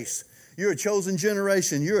chosen race. You're a chosen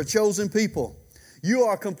generation. You're a chosen people. You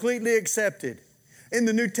are completely accepted. In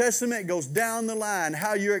the New Testament, it goes down the line.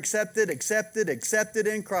 How you're accepted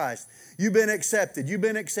in Christ. You've been accepted. You've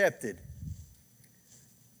been accepted.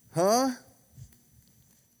 Huh?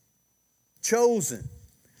 Chosen.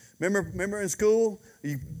 Remember in school,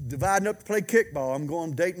 you dividing up to play kickball.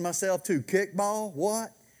 I'm dating myself too. Kickball? What?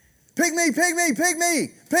 Pick me, pick me, pick me,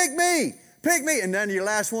 pick me, pick me. And then your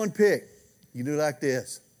last one, pick. You do like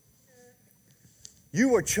this. You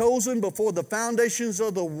were chosen before the foundations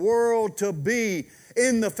of the world to be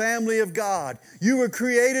in the family of God. You were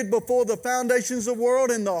created before the foundations of the world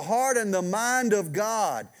in the heart and the mind of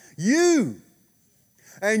God.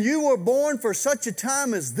 And you were born for such a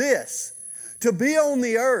time as this, to be on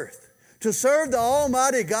the earth, to serve the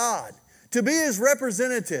Almighty God, to be His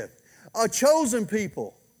representative, a chosen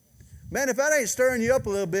people. Man, if that ain't stirring you up a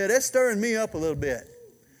little bit, it's stirring me up a little bit.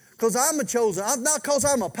 Because I'm a chosen. I'm not because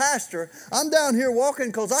I'm a pastor. I'm down here walking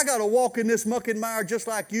because I got to walk in this muck and mire just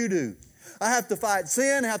like you do. I have to fight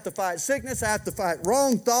sin. I have to fight sickness. I have to fight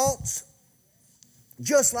wrong thoughts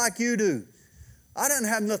just like you do. I didn't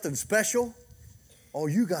have nothing special. Oh,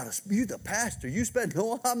 you the pastor.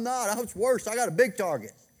 No, I'm not. I was worse. I got a big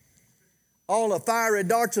target. All the fiery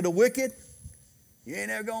darts of the wicked. You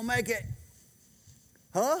ain't ever going to make it.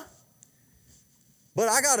 Huh? But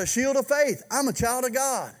I got a shield of faith. I'm a child of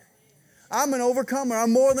God. I'm an overcomer.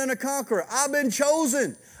 I'm more than a conqueror. I've been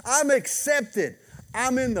chosen. I'm accepted.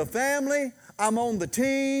 I'm in the family. I'm on the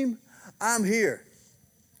team. I'm here.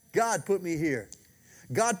 God put me here.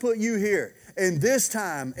 God put you here in this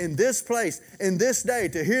time, in this place, in this day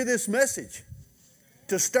to hear this message,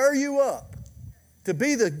 to stir you up, To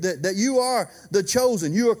be that you are the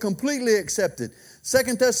chosen. You are completely accepted.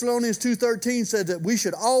 2 Thessalonians 2:13 says that we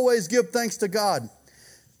should always give thanks to God.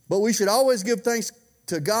 But we should always give thanks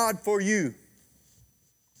to God for you.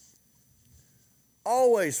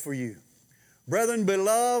 Always for you. Brethren,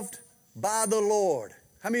 beloved by the Lord.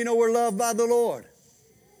 How many know we're loved by the Lord?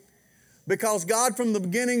 Because God from the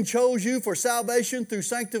beginning chose you for salvation through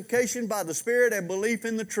sanctification by the Spirit and belief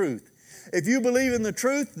in the truth. If you believe in the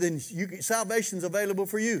truth, then salvation's available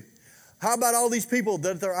for you. How about all these people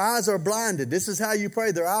that their eyes are blinded? This is how you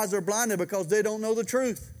pray. Their eyes are blinded because they don't know the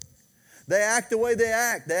truth. They act the way they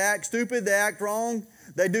act. They act stupid. They act wrong.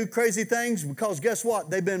 They do crazy things because guess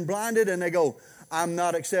what? They've been blinded and they go, I'm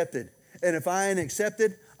not accepted. And if I ain't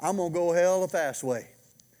accepted, I'm going to go hell the fast way.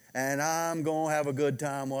 And I'm going to have a good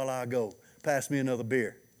time while I go. Pass me another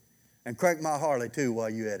beer. And crank my Harley too while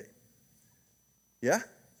you at it. Yeah?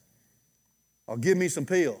 Or give me some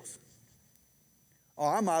pills.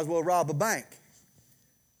 Or I might as well rob a bank.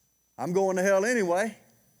 I'm going to hell anyway.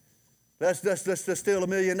 Let's just steal $1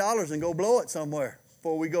 million and go blow it somewhere.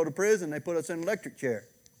 Before we go to prison, they put us in an electric chair.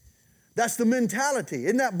 That's the mentality.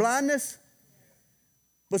 Isn't that blindness?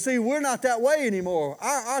 But see, we're not that way anymore.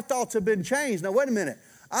 Our thoughts have been changed. Now, wait a minute.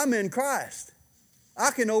 I'm in Christ.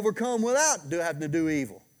 I can overcome without having to do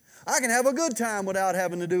evil. I can have a good time without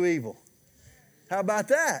having to do evil. How about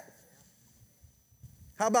that?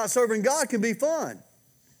 How about serving God can be fun?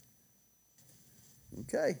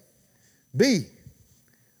 Okay. B,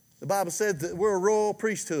 the Bible said that we're a royal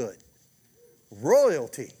priesthood.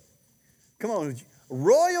 Royalty. Come on,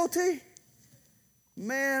 royalty?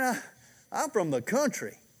 Man, I'm from the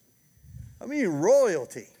country. I mean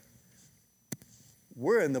royalty.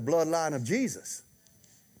 We're in the bloodline of Jesus.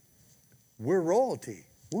 We're royalty.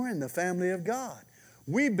 We're in the family of God.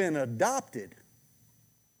 We've been adopted,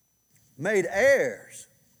 made heirs,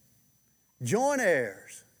 joint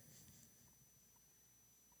heirs.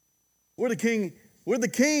 We're the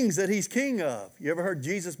kings that He's king of. You ever heard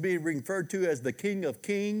Jesus be referred to as the King of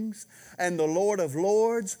Kings and the Lord of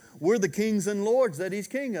Lords? We're the kings and lords that He's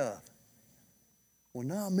king of. Well,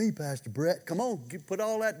 not me, Pastor Brett. Come on, put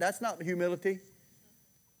all that. That's not humility.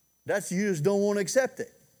 That's you just don't want to accept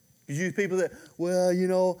it. Because you people that, well, you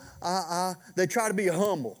know, they try to be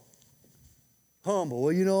humble. Humble.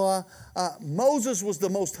 Well, you know, Moses was the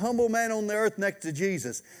most humble man on the earth next to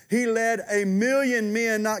Jesus. He led 1 million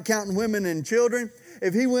men, not counting women and children.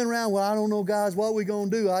 If he went around, well, I don't know, guys, what we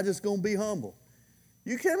going to do? I just going to be humble.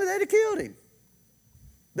 You tell me they'd have killed him.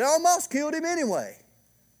 They almost killed him anyway.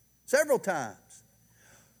 Several times.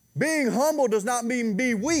 Being humble does not mean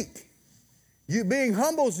be weak. You being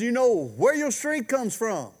humble is you know where your strength comes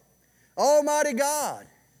from. Almighty God.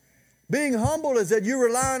 Being humble is that you're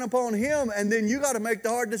relying upon Him and then you got to make the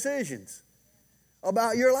hard decisions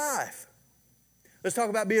about your life. Let's talk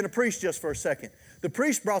about being a priest just for a second. The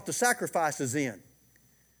priest brought the sacrifices in.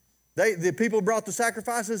 The people brought the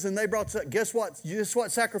sacrifices and they brought, guess what? Guess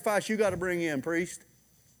what sacrifice you got to bring in, priest?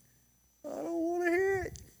 I don't want to hear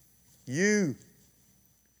it.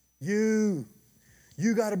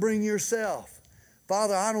 You got to bring yourself.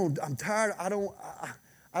 Father, I'm tired. I don't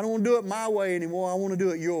want to do it my way anymore. I want to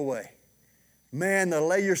do it your way. Man, to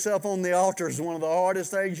lay yourself on the altar is one of the hardest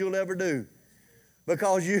things you'll ever do.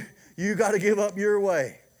 Because you got to give up your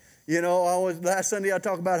way. You know, last Sunday I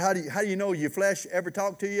talked about how do you know your flesh ever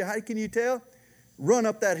talk to you? How can you tell? Run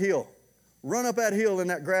up that hill. Run up that hill in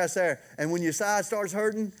that grass there. And when your side starts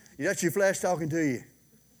hurting, that's your flesh talking to you.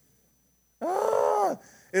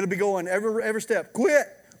 It'll be going every step. Quit.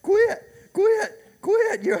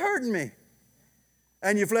 You're hurting me.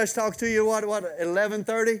 And your flesh talks to you, what,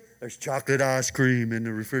 11:30? There's chocolate ice cream in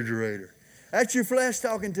the refrigerator. That's your flesh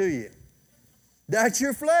talking to you. That's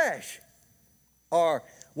your flesh. Or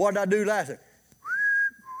what did I do last night?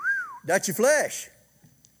 That's your flesh.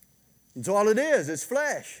 That's all it is. It's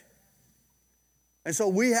flesh. And so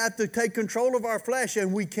we have to take control of our flesh,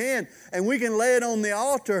 and we can lay it on the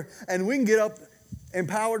altar, and we can get up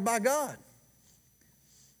empowered by God.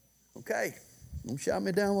 Okay. Don't shout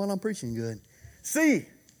me down while I'm preaching good. C,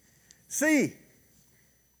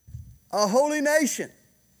 a holy nation.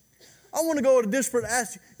 I want to go to disparate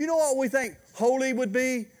aspects. You know what we think holy would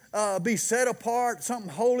be? Be set apart, something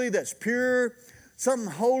holy that's pure. Something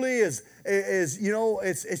holy is you know,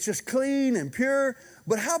 it's just clean and pure.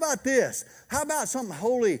 But how about this? How about something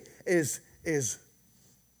holy is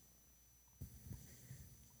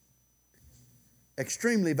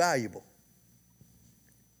extremely valuable?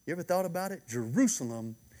 You ever thought about it?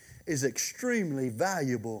 Jerusalem is extremely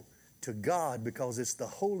valuable to God because it's the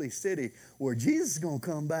holy city where Jesus is going to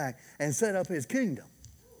come back and set up His kingdom.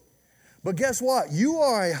 But guess what? You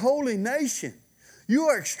are a holy nation. You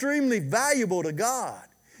are extremely valuable to God.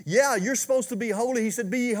 Yeah, you're supposed to be holy. He said,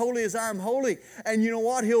 be ye holy as I am holy. And you know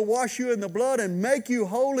what? He'll wash you in the blood and make you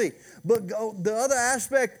holy. But the other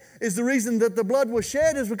aspect is the reason that the blood was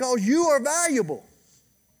shed is because you are valuable.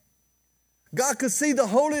 God could see the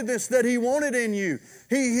holiness that He wanted in you.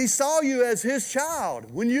 He saw you as His child.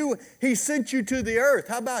 He sent you to the earth.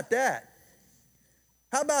 How about that?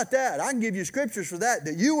 How about that? I can give you scriptures for that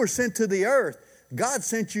you were sent to the earth. God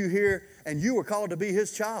sent you here and you were called to be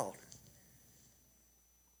His child.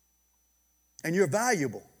 And you're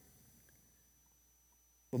valuable.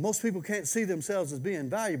 But most people can't see themselves as being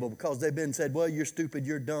valuable because they've been said, well, you're stupid,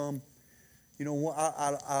 you're dumb. You know,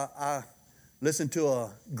 I listened to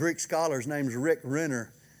a Greek scholar, his name's Rick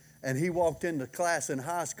Renner, and he walked into class in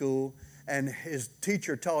high school, and his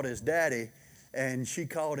teacher taught his daddy, and she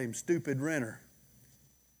called him Stupid Renner.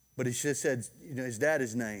 But he just said, you know, his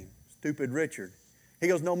daddy's name, Stupid Richard. He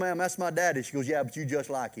goes, no, ma'am, that's my daddy. She goes, yeah, but you just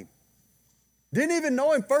like him. Didn't even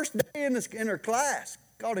know him first day in her class.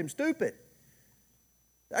 Called him stupid.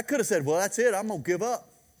 I could have said, well, that's it. I'm going to give up.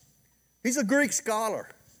 He's a Greek scholar.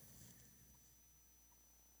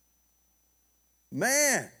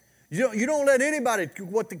 Man, you don't let anybody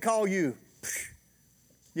what to call you.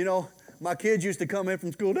 You know, my kids used to come in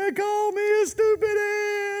from school. They call me a stupid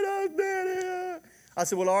head. I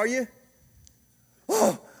said, well, are you?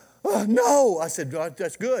 Oh, no. I said,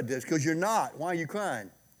 that's good. That's because you're not. Why are you crying?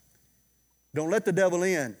 Don't let the devil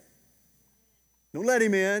in. Don't let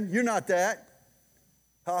him in. You're not that.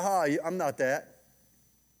 I'm not that.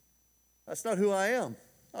 That's not who I am.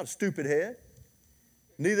 I'm not a stupid head.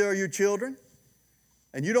 Neither are your children.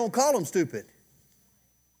 And you don't call them stupid.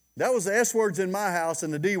 That was the S words in my house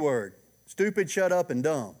and the D word. Stupid, shut up, and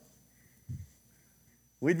dumb.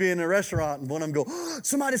 We'd be in a restaurant and one of them go, oh,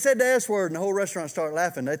 somebody said the S word, and the whole restaurant started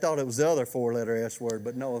laughing. They thought it was the other 4-letter S word,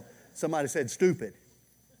 but no, somebody said stupid.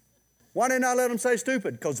 Why didn't I let them say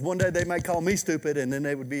stupid? Because one day they may call me stupid and then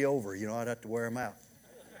they would be over. You know, I'd have to wear them out.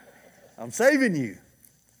 I'm saving you.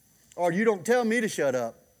 Or you don't tell me to shut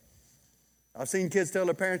up. I've seen kids tell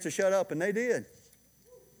their parents to shut up, and they did.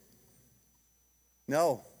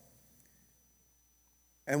 No.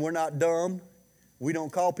 And we're not dumb. We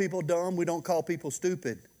don't call people dumb. We don't call people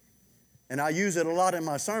stupid. And I use it a lot in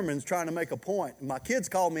my sermons trying to make a point. My kids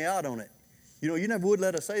call me out on it. You know, you never would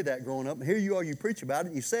let us say that growing up. And here you are, you preach about it,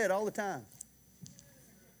 and you say it all the time.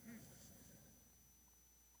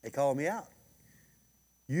 They call me out.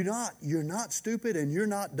 You're not stupid and you're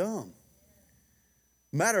not dumb.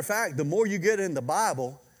 Matter of fact, the more you get in the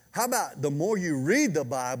Bible, how about the more you read the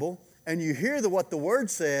Bible and you hear what the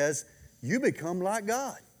Word says, you become like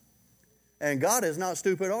God. And God is not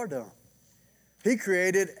stupid or dumb. He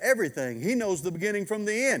created everything. He knows the beginning from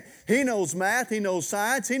the end. He knows math. He knows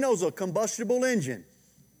science. He knows a combustible engine.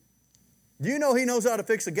 Do you know He knows how to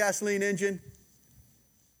fix a gasoline engine?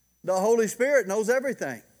 The Holy Spirit knows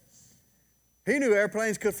everything. He knew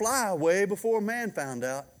airplanes could fly way before man found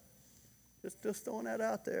out. Just throwing that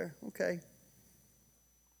out there. Okay.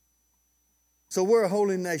 So we're a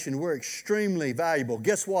holy nation. We're extremely valuable.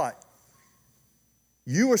 Guess what?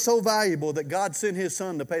 You are so valuable that God sent His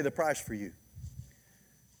Son to pay the price for you.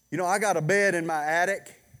 You know, I got a bed in my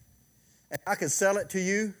attic, and I could sell it to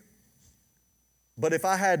you. But if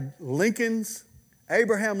I had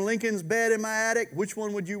Abraham Lincoln's bed in my attic, which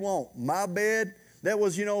one would you want? My bed that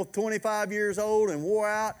was, 25 years old and wore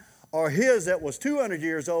out, or his that was 200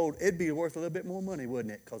 years old? It'd be worth a little bit more money,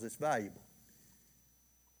 wouldn't it? Because it's valuable.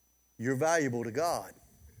 You're valuable to God.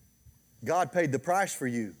 God paid the price for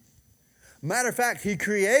you. Matter of fact, He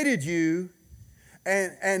created you,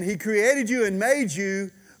 and He created you and made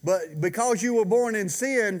you, but because you were born in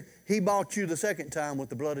sin, He bought you the second time with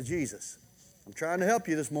the blood of Jesus. I'm trying to help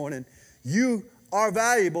you this morning. You are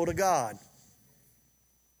valuable to God.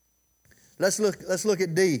 Let's look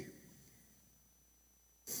at D.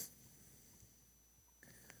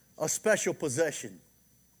 A special possession.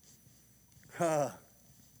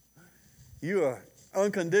 You are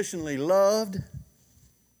unconditionally loved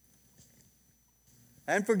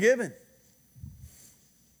and forgiven.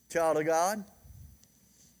 Child of God.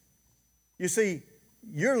 You see,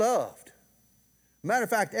 you're loved. Matter of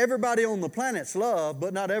fact, everybody on the planet's loved,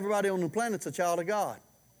 but not everybody on the planet's a child of God.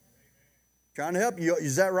 Trying to help you.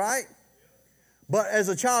 Is that right? But as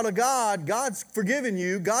a child of God, God's forgiven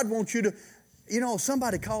you. God wants you to...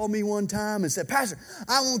 somebody called me one time and said, Pastor,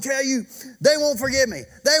 I won't tell you, they won't forgive me.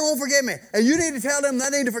 They won't forgive me. And you need to tell them they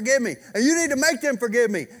need to forgive me. And you need to make them forgive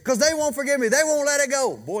me because they won't forgive me. They won't let it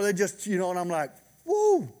go. Boy, they just, and I'm like,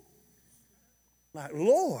 whoo. Like,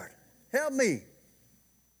 Lord, help me.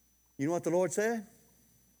 You know what the Lord said?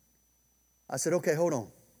 I said, okay, hold on.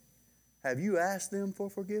 Have you asked them for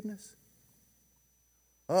forgiveness?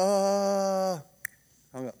 Hung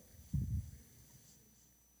up.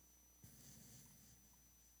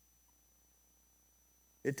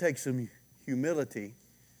 It takes some humility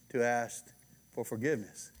to ask for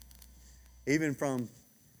forgiveness, even from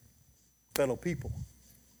fellow people.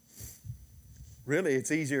 Really,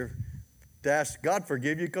 it's easier to ask God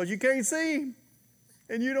forgive you because you can't see Him.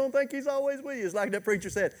 And you don't think He's always with you. It's like that preacher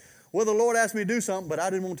said, well, the Lord asked me to do something, but I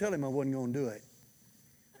didn't want to tell Him I wasn't going to do it.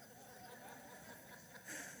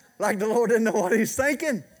 Like the Lord didn't know what He's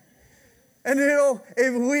thinking. And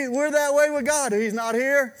if we're that way with God, He's not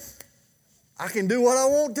here, I can do what I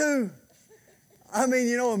want to. I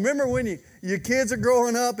mean, remember when your kids are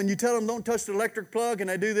growing up and you tell them don't touch the electric plug and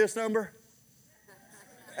they do this number?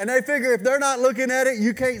 And they figure if they're not looking at it,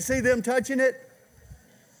 you can't see them touching it.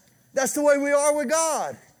 That's the way we are with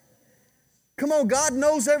God. Come on, God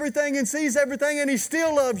knows everything and sees everything, and He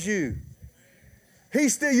still loves you.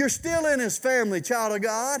 You're still in His family, child of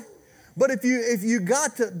God. But if you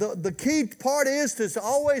got to, the key part is to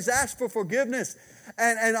always ask for forgiveness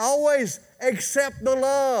and always accept the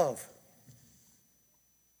love.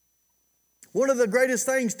 One of the greatest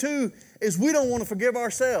things, too, is we don't want to forgive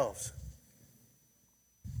ourselves.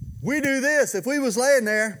 We do this. If we was laying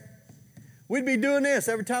there, we'd be doing this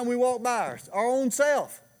every time we walk by our own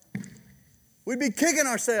self. We'd be kicking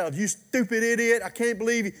ourselves. You stupid idiot. I can't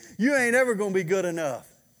believe you. You ain't ever going to be good enough.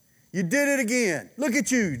 You did it again. Look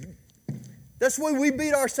at you. That's the way we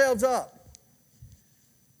beat ourselves up.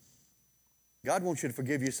 God wants you to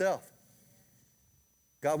forgive yourself.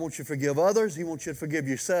 God wants you to forgive others. He wants you to forgive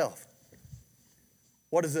yourself.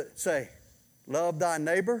 What does it say? Love thy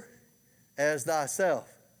neighbor as thyself.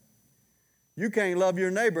 You can't love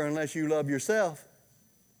your neighbor unless you love yourself.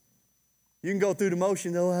 You can go through the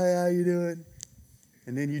motion, oh, hey, how you doing?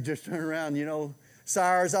 And then you just turn around,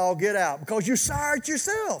 sour as all get out because you're sour at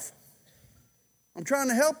yourself. I'm trying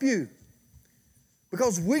to help you.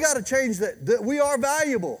 Because we got to change that we are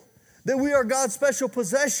valuable, that we are God's special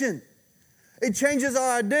possession. It changes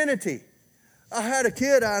our identity. I had a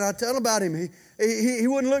kid, and I tell about him. He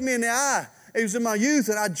wouldn't look me in the eye. He was in my youth,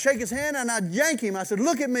 and I'd shake his hand, and I'd yank him. I said,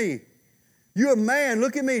 look at me. You're a man.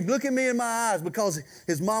 Look at me. Look at me in my eyes. Because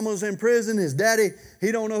his mama was in prison. His daddy,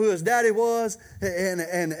 he don't know who his daddy was.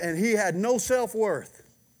 And he had no self-worth.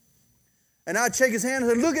 And I'd shake his hand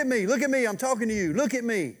and say, look at me. Look at me. I'm talking to you. Look at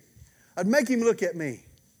me. I'd make him look at me.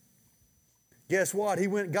 Guess what? He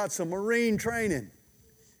went and got some Marine training.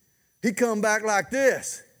 He come back like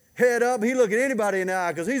this. Head up. He look at anybody in the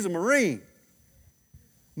eye because he's a Marine.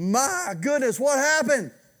 My goodness, what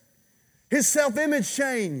happened? His self-image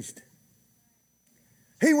changed.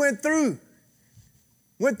 He went through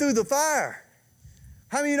the fire.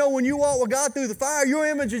 How many know when you walk with God through the fire, your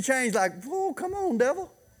image will change like, oh, come on,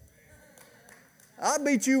 devil. I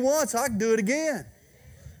beat you once, I can do it again.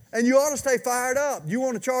 And you ought to stay fired up. You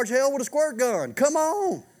want to charge hell with a squirt gun? Come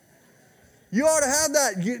on. You ought to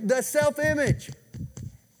have that self-image.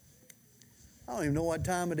 I don't even know what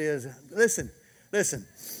time it is. Listen.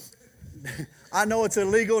 I know it's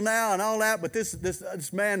illegal now and all that, but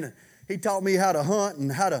this man, he taught me how to hunt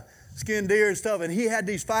and how to skin deer and stuff, and he had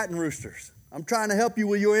these fighting roosters. I'm trying to help you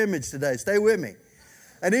with your image today. Stay with me.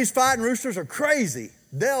 And these fighting roosters are crazy.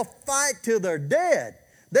 They'll fight till they're dead.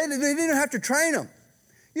 They didn't have to train them.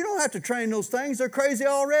 You don't have to train those things. They're crazy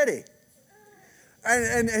already.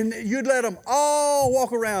 And you'd let them all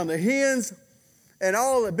walk around, the hens and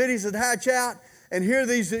all the biddies that hatch out, and here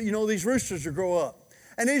these roosters will grow up.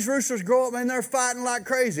 And these roosters grow up and they're fighting like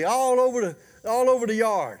crazy all over the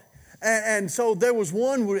yard. And so there was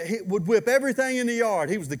one who would whip everything in the yard.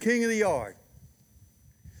 He was the king of the yard.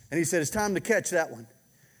 And he said, it's time to catch that one.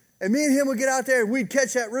 And me and him would get out there and we'd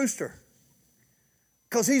catch that rooster.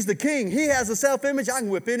 Because he's the king. He has a self-image. I can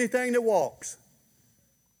whip anything that walks.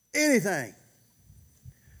 Anything.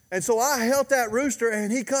 And so I held that rooster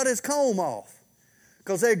and he cut his comb off.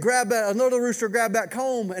 Because another rooster grabbed that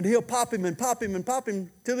comb and he'll pop him and pop him and pop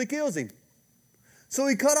him till he kills him. So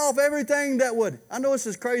he cut off everything that would. I know this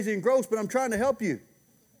is crazy and gross, but I'm trying to help you.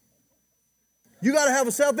 You got to have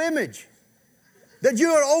a self-image. That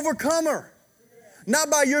you're an overcomer. Not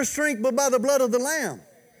by your strength, but by the blood of the Lamb.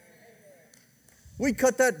 We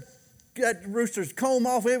cut that rooster's comb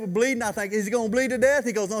off. It was bleeding. I think, is he going to bleed to death?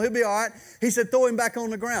 He goes, no, he'll be all right. He said, throw him back on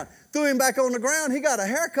the ground. Threw him back on the ground. He got a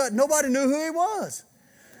haircut. Nobody knew who he was.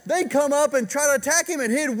 They'd come up and try to attack him,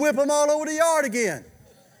 and he'd whip them all over the yard again.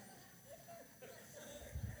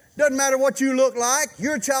 Doesn't matter what you look like.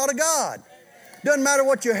 You're a child of God. Doesn't matter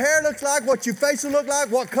what your hair looks like, what your face will look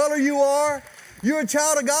like, what color you are. You're a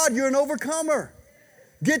child of God. You're an overcomer.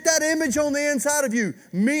 Get that image on the inside of you.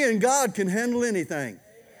 Me and God can handle anything.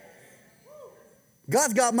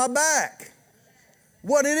 God's got my back.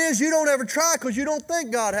 What it is, you don't ever try because you don't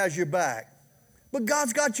think God has your back. But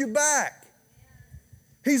God's got your back.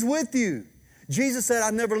 He's with you. Jesus said,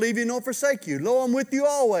 I never leave you nor forsake you. Lo, I'm with you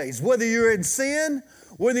always. Whether you're in sin,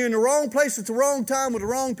 whether you're in the wrong place at the wrong time with the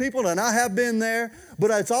wrong people, and I have been there,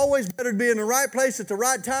 but it's always better to be in the right place at the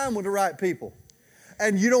right time with the right people.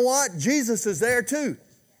 And you know what? Jesus is there too.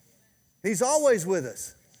 He's always with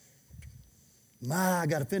us. I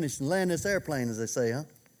got to finish and land this airplane, as they say, huh?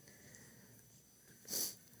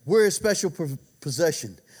 We're His special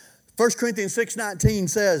possession. 1 Corinthians 6:19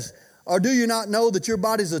 says, or do you not know that your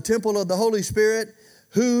body is a temple of the Holy Spirit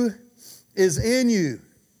who is in you,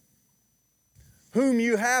 whom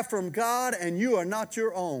you have from God, and you are not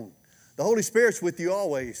your own? The Holy Spirit's with you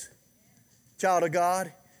always. Child of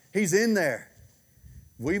God, He's in there.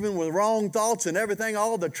 Even with wrong thoughts and everything,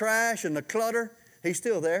 all the trash and the clutter, He's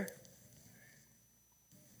still there.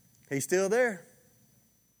 He's still there.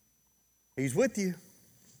 He's with you.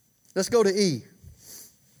 Let's go to E.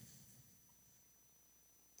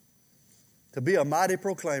 To be a mighty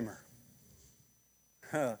proclaimer.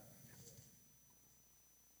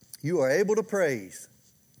 You are able to praise.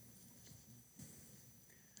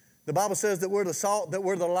 The Bible says that we're the salt, that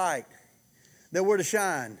we're the light, that we're to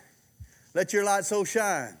shine. Let your light so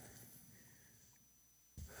shine.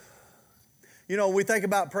 You know, when we think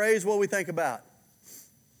about praise, what do we think about?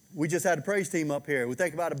 We just had a praise team up here. We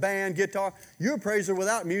think about a band, guitar. You're a praiser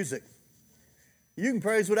without music. You can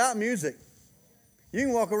praise without music. You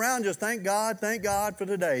can walk around just thank God for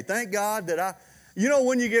today. Thank God that you know,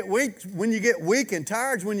 when you get weak and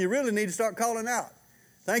tired is when you really need to start calling out.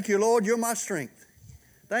 Thank you, Lord, you're my strength.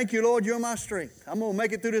 Thank you, Lord, you're my strength. I'm going to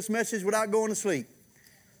make it through this message without going to sleep.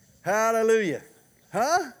 Hallelujah.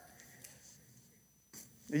 Huh?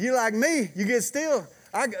 You like me, you get still.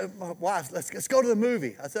 My wife, let's go to the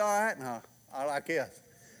movie. I said, all right, no, I like this.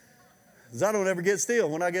 Because I don't ever get still.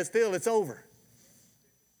 When I get still, it's over.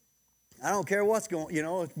 I don't care what's going, you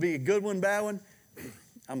know, it could be a good one, bad one.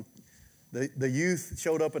 The youth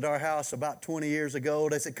showed up at our house about 20 years ago.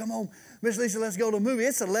 They said, come on, Miss Lisa, let's go to a movie.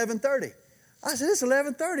 It's 11:30. I said, it's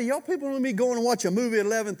 11:30. Y'all people want me going to watch a movie at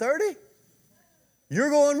 11:30?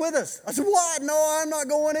 You're going with us. I said, what? No, I'm not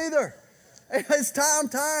going either. It's time, I'm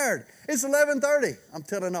tired. It's 11:30. I'm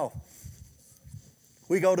telling off.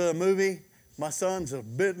 We go to a movie. My son's a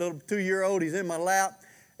little 2-year-old. He's in my lap.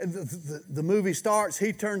 The movie starts.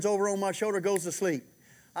 He turns over on my shoulder, goes to sleep.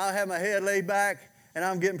 I have my head laid back, and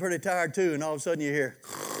I'm getting pretty tired too. And all of a sudden you hear,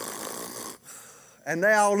 and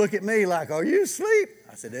they all look at me like, are you asleep?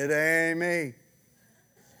 I said, it ain't me.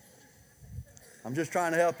 I'm just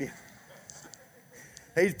trying to help you.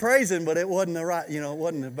 He's praising, but it wasn't the right, it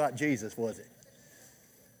wasn't about Jesus, was it?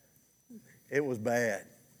 It was bad.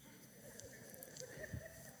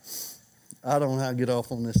 I don't know how to get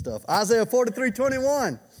off on this stuff. Isaiah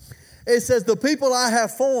 43:21. It says, the people I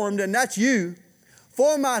have formed, and that's you,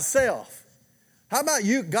 for myself. How about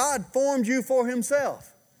you? God formed you for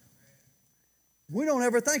Himself. We don't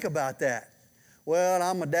ever think about that. Well,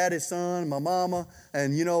 I'm my daddy's son, my mama,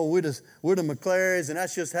 and we're the McClarys, and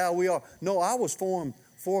that's just how we are. No, I was formed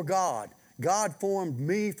for God. God formed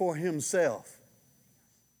me for Himself.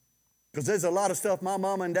 Because there's a lot of stuff my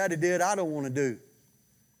mama and daddy did I don't want to do.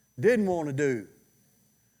 Didn't want to do.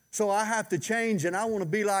 So I have to change, and I want to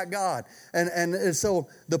be like God. And so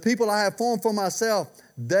the people I have formed for myself,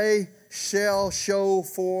 they shall show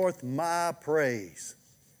forth my praise.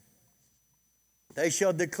 They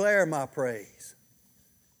shall declare my praise.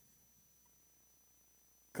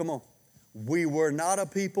 Come on. We were not a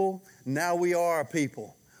people, now we are a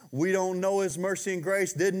people. We don't know His mercy and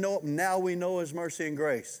grace, didn't know it, now we know His mercy and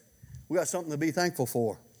grace. We got something to be thankful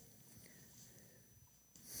for.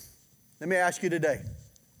 Let me ask you today.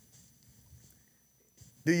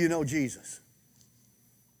 Do you know Jesus?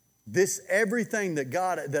 Everything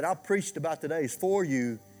that I preached about today is for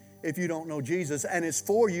you if you don't know Jesus, and it's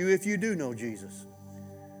for you if you do know Jesus.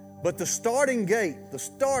 But the starting gate, the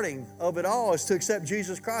starting of it all is to accept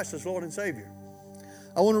Jesus Christ as Lord and Savior.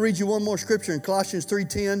 I want to read you one more scripture in Colossians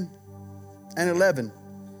 3:10 and 11.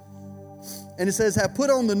 And it says, have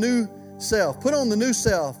put on the new self,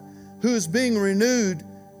 who is being renewed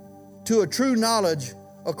to a true knowledge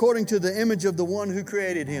according to the image of the one who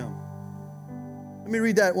created him. Let me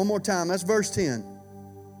read that one more time. That's verse 10.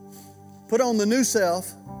 Put on the new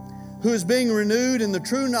self, who is being renewed in the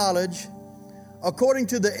true knowledge according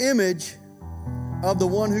to the image of the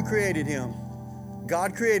one who created him.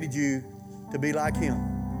 God created you to be like Him.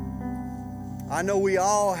 I know we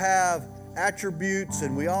all have attributes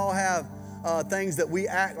and we all have things that we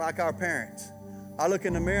act like our parents. I look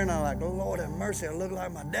in the mirror and I'm like, oh, Lord have mercy, I look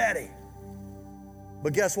like my daddy.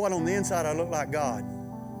 But guess what? On the inside, I look like God.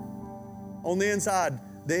 On the inside,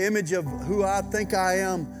 the image of who I think I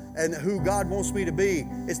am and who God wants me to be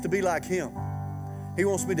is to be like Him. He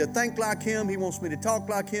wants me to think like Him. He wants me to talk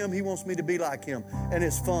like Him. He wants me to be like Him. And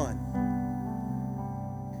it's fun.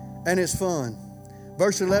 And it's fun.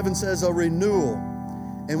 Verse 11 says, a renewal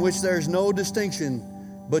in which there is no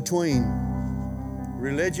distinction between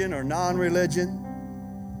religion or non-religion,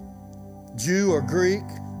 Jew or Greek,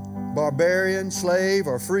 barbarian, slave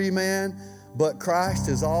or free man, but Christ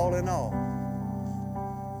is all in all.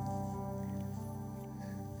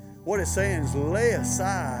 What it's saying is lay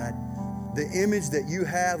aside the image that you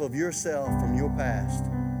have of yourself from your past.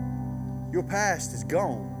 Your past is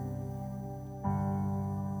gone.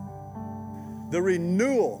 The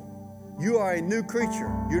renewal, you are a new creature.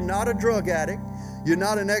 You're not a drug addict. You're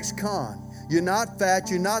not an ex-con. You're not fat.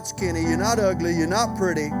 You're not skinny. You're not ugly. You're not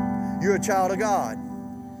pretty. You're a child of God.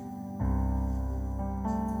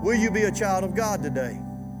 Will you be a child of God today?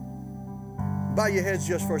 Bow your heads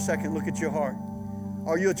just for a second. Look at your heart.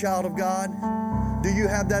 Are you a child of God? Do you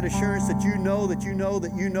have that assurance that you know that you know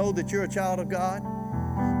that you know that you're a child of God?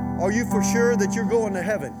 Are you for sure that you're going to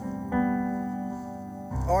heaven?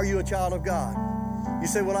 Are you a child of God? You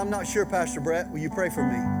say, well, I'm not sure, Pastor Brett. Will you pray for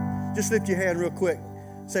me? Just lift your hand real quick.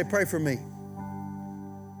 Say, pray for me.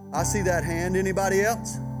 I see that hand. Anybody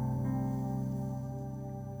else?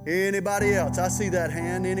 Anybody else? I see that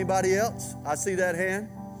hand. Anybody else? I see that hand.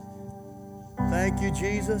 Thank you,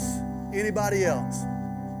 Jesus. Anybody else?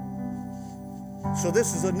 So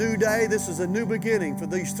this is a new day. This is a new beginning for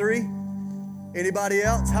these three. Anybody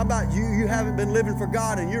else? How about you? You haven't been living for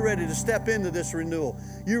God and you're ready to step into this renewal.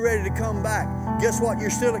 You're ready to come back. Guess what? You're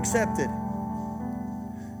still accepted.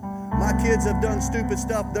 My kids have done stupid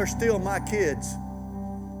stuff. They're still my kids.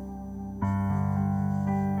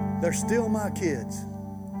 They're still my kids.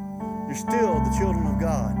 You're still the children of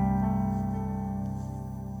God.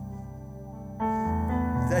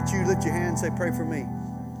 If that's you, lift your hand and say, pray for me.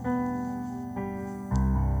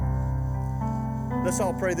 Let's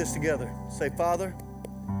all pray this together. Say, Father,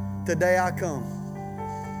 today I come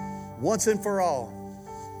once and for all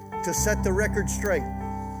to set the record straight.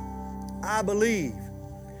 I believe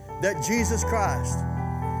that Jesus Christ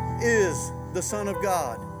is the Son of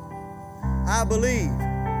God. I believe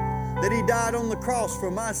that He died on the cross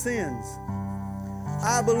for my sins.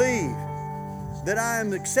 I believe that I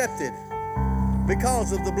am accepted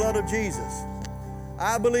because of the blood of Jesus.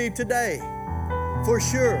 I believe today, for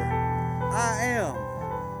sure, I am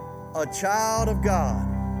a child of God.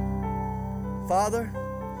 Father,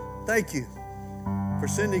 thank you for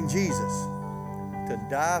sending Jesus to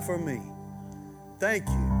die for me. Thank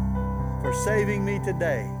you for saving me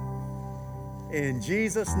today. In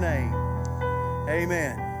Jesus' name,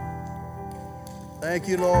 amen. Thank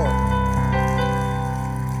you, Lord.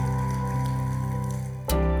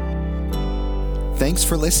 Thanks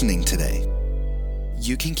for listening today.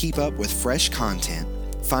 You can keep up with fresh content,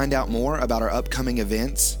 find out more about our upcoming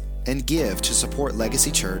events, and give to support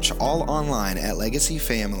Legacy Church all online at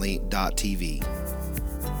legacyfamily.tv.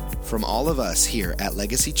 From all of us here at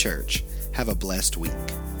Legacy Church, have a blessed week.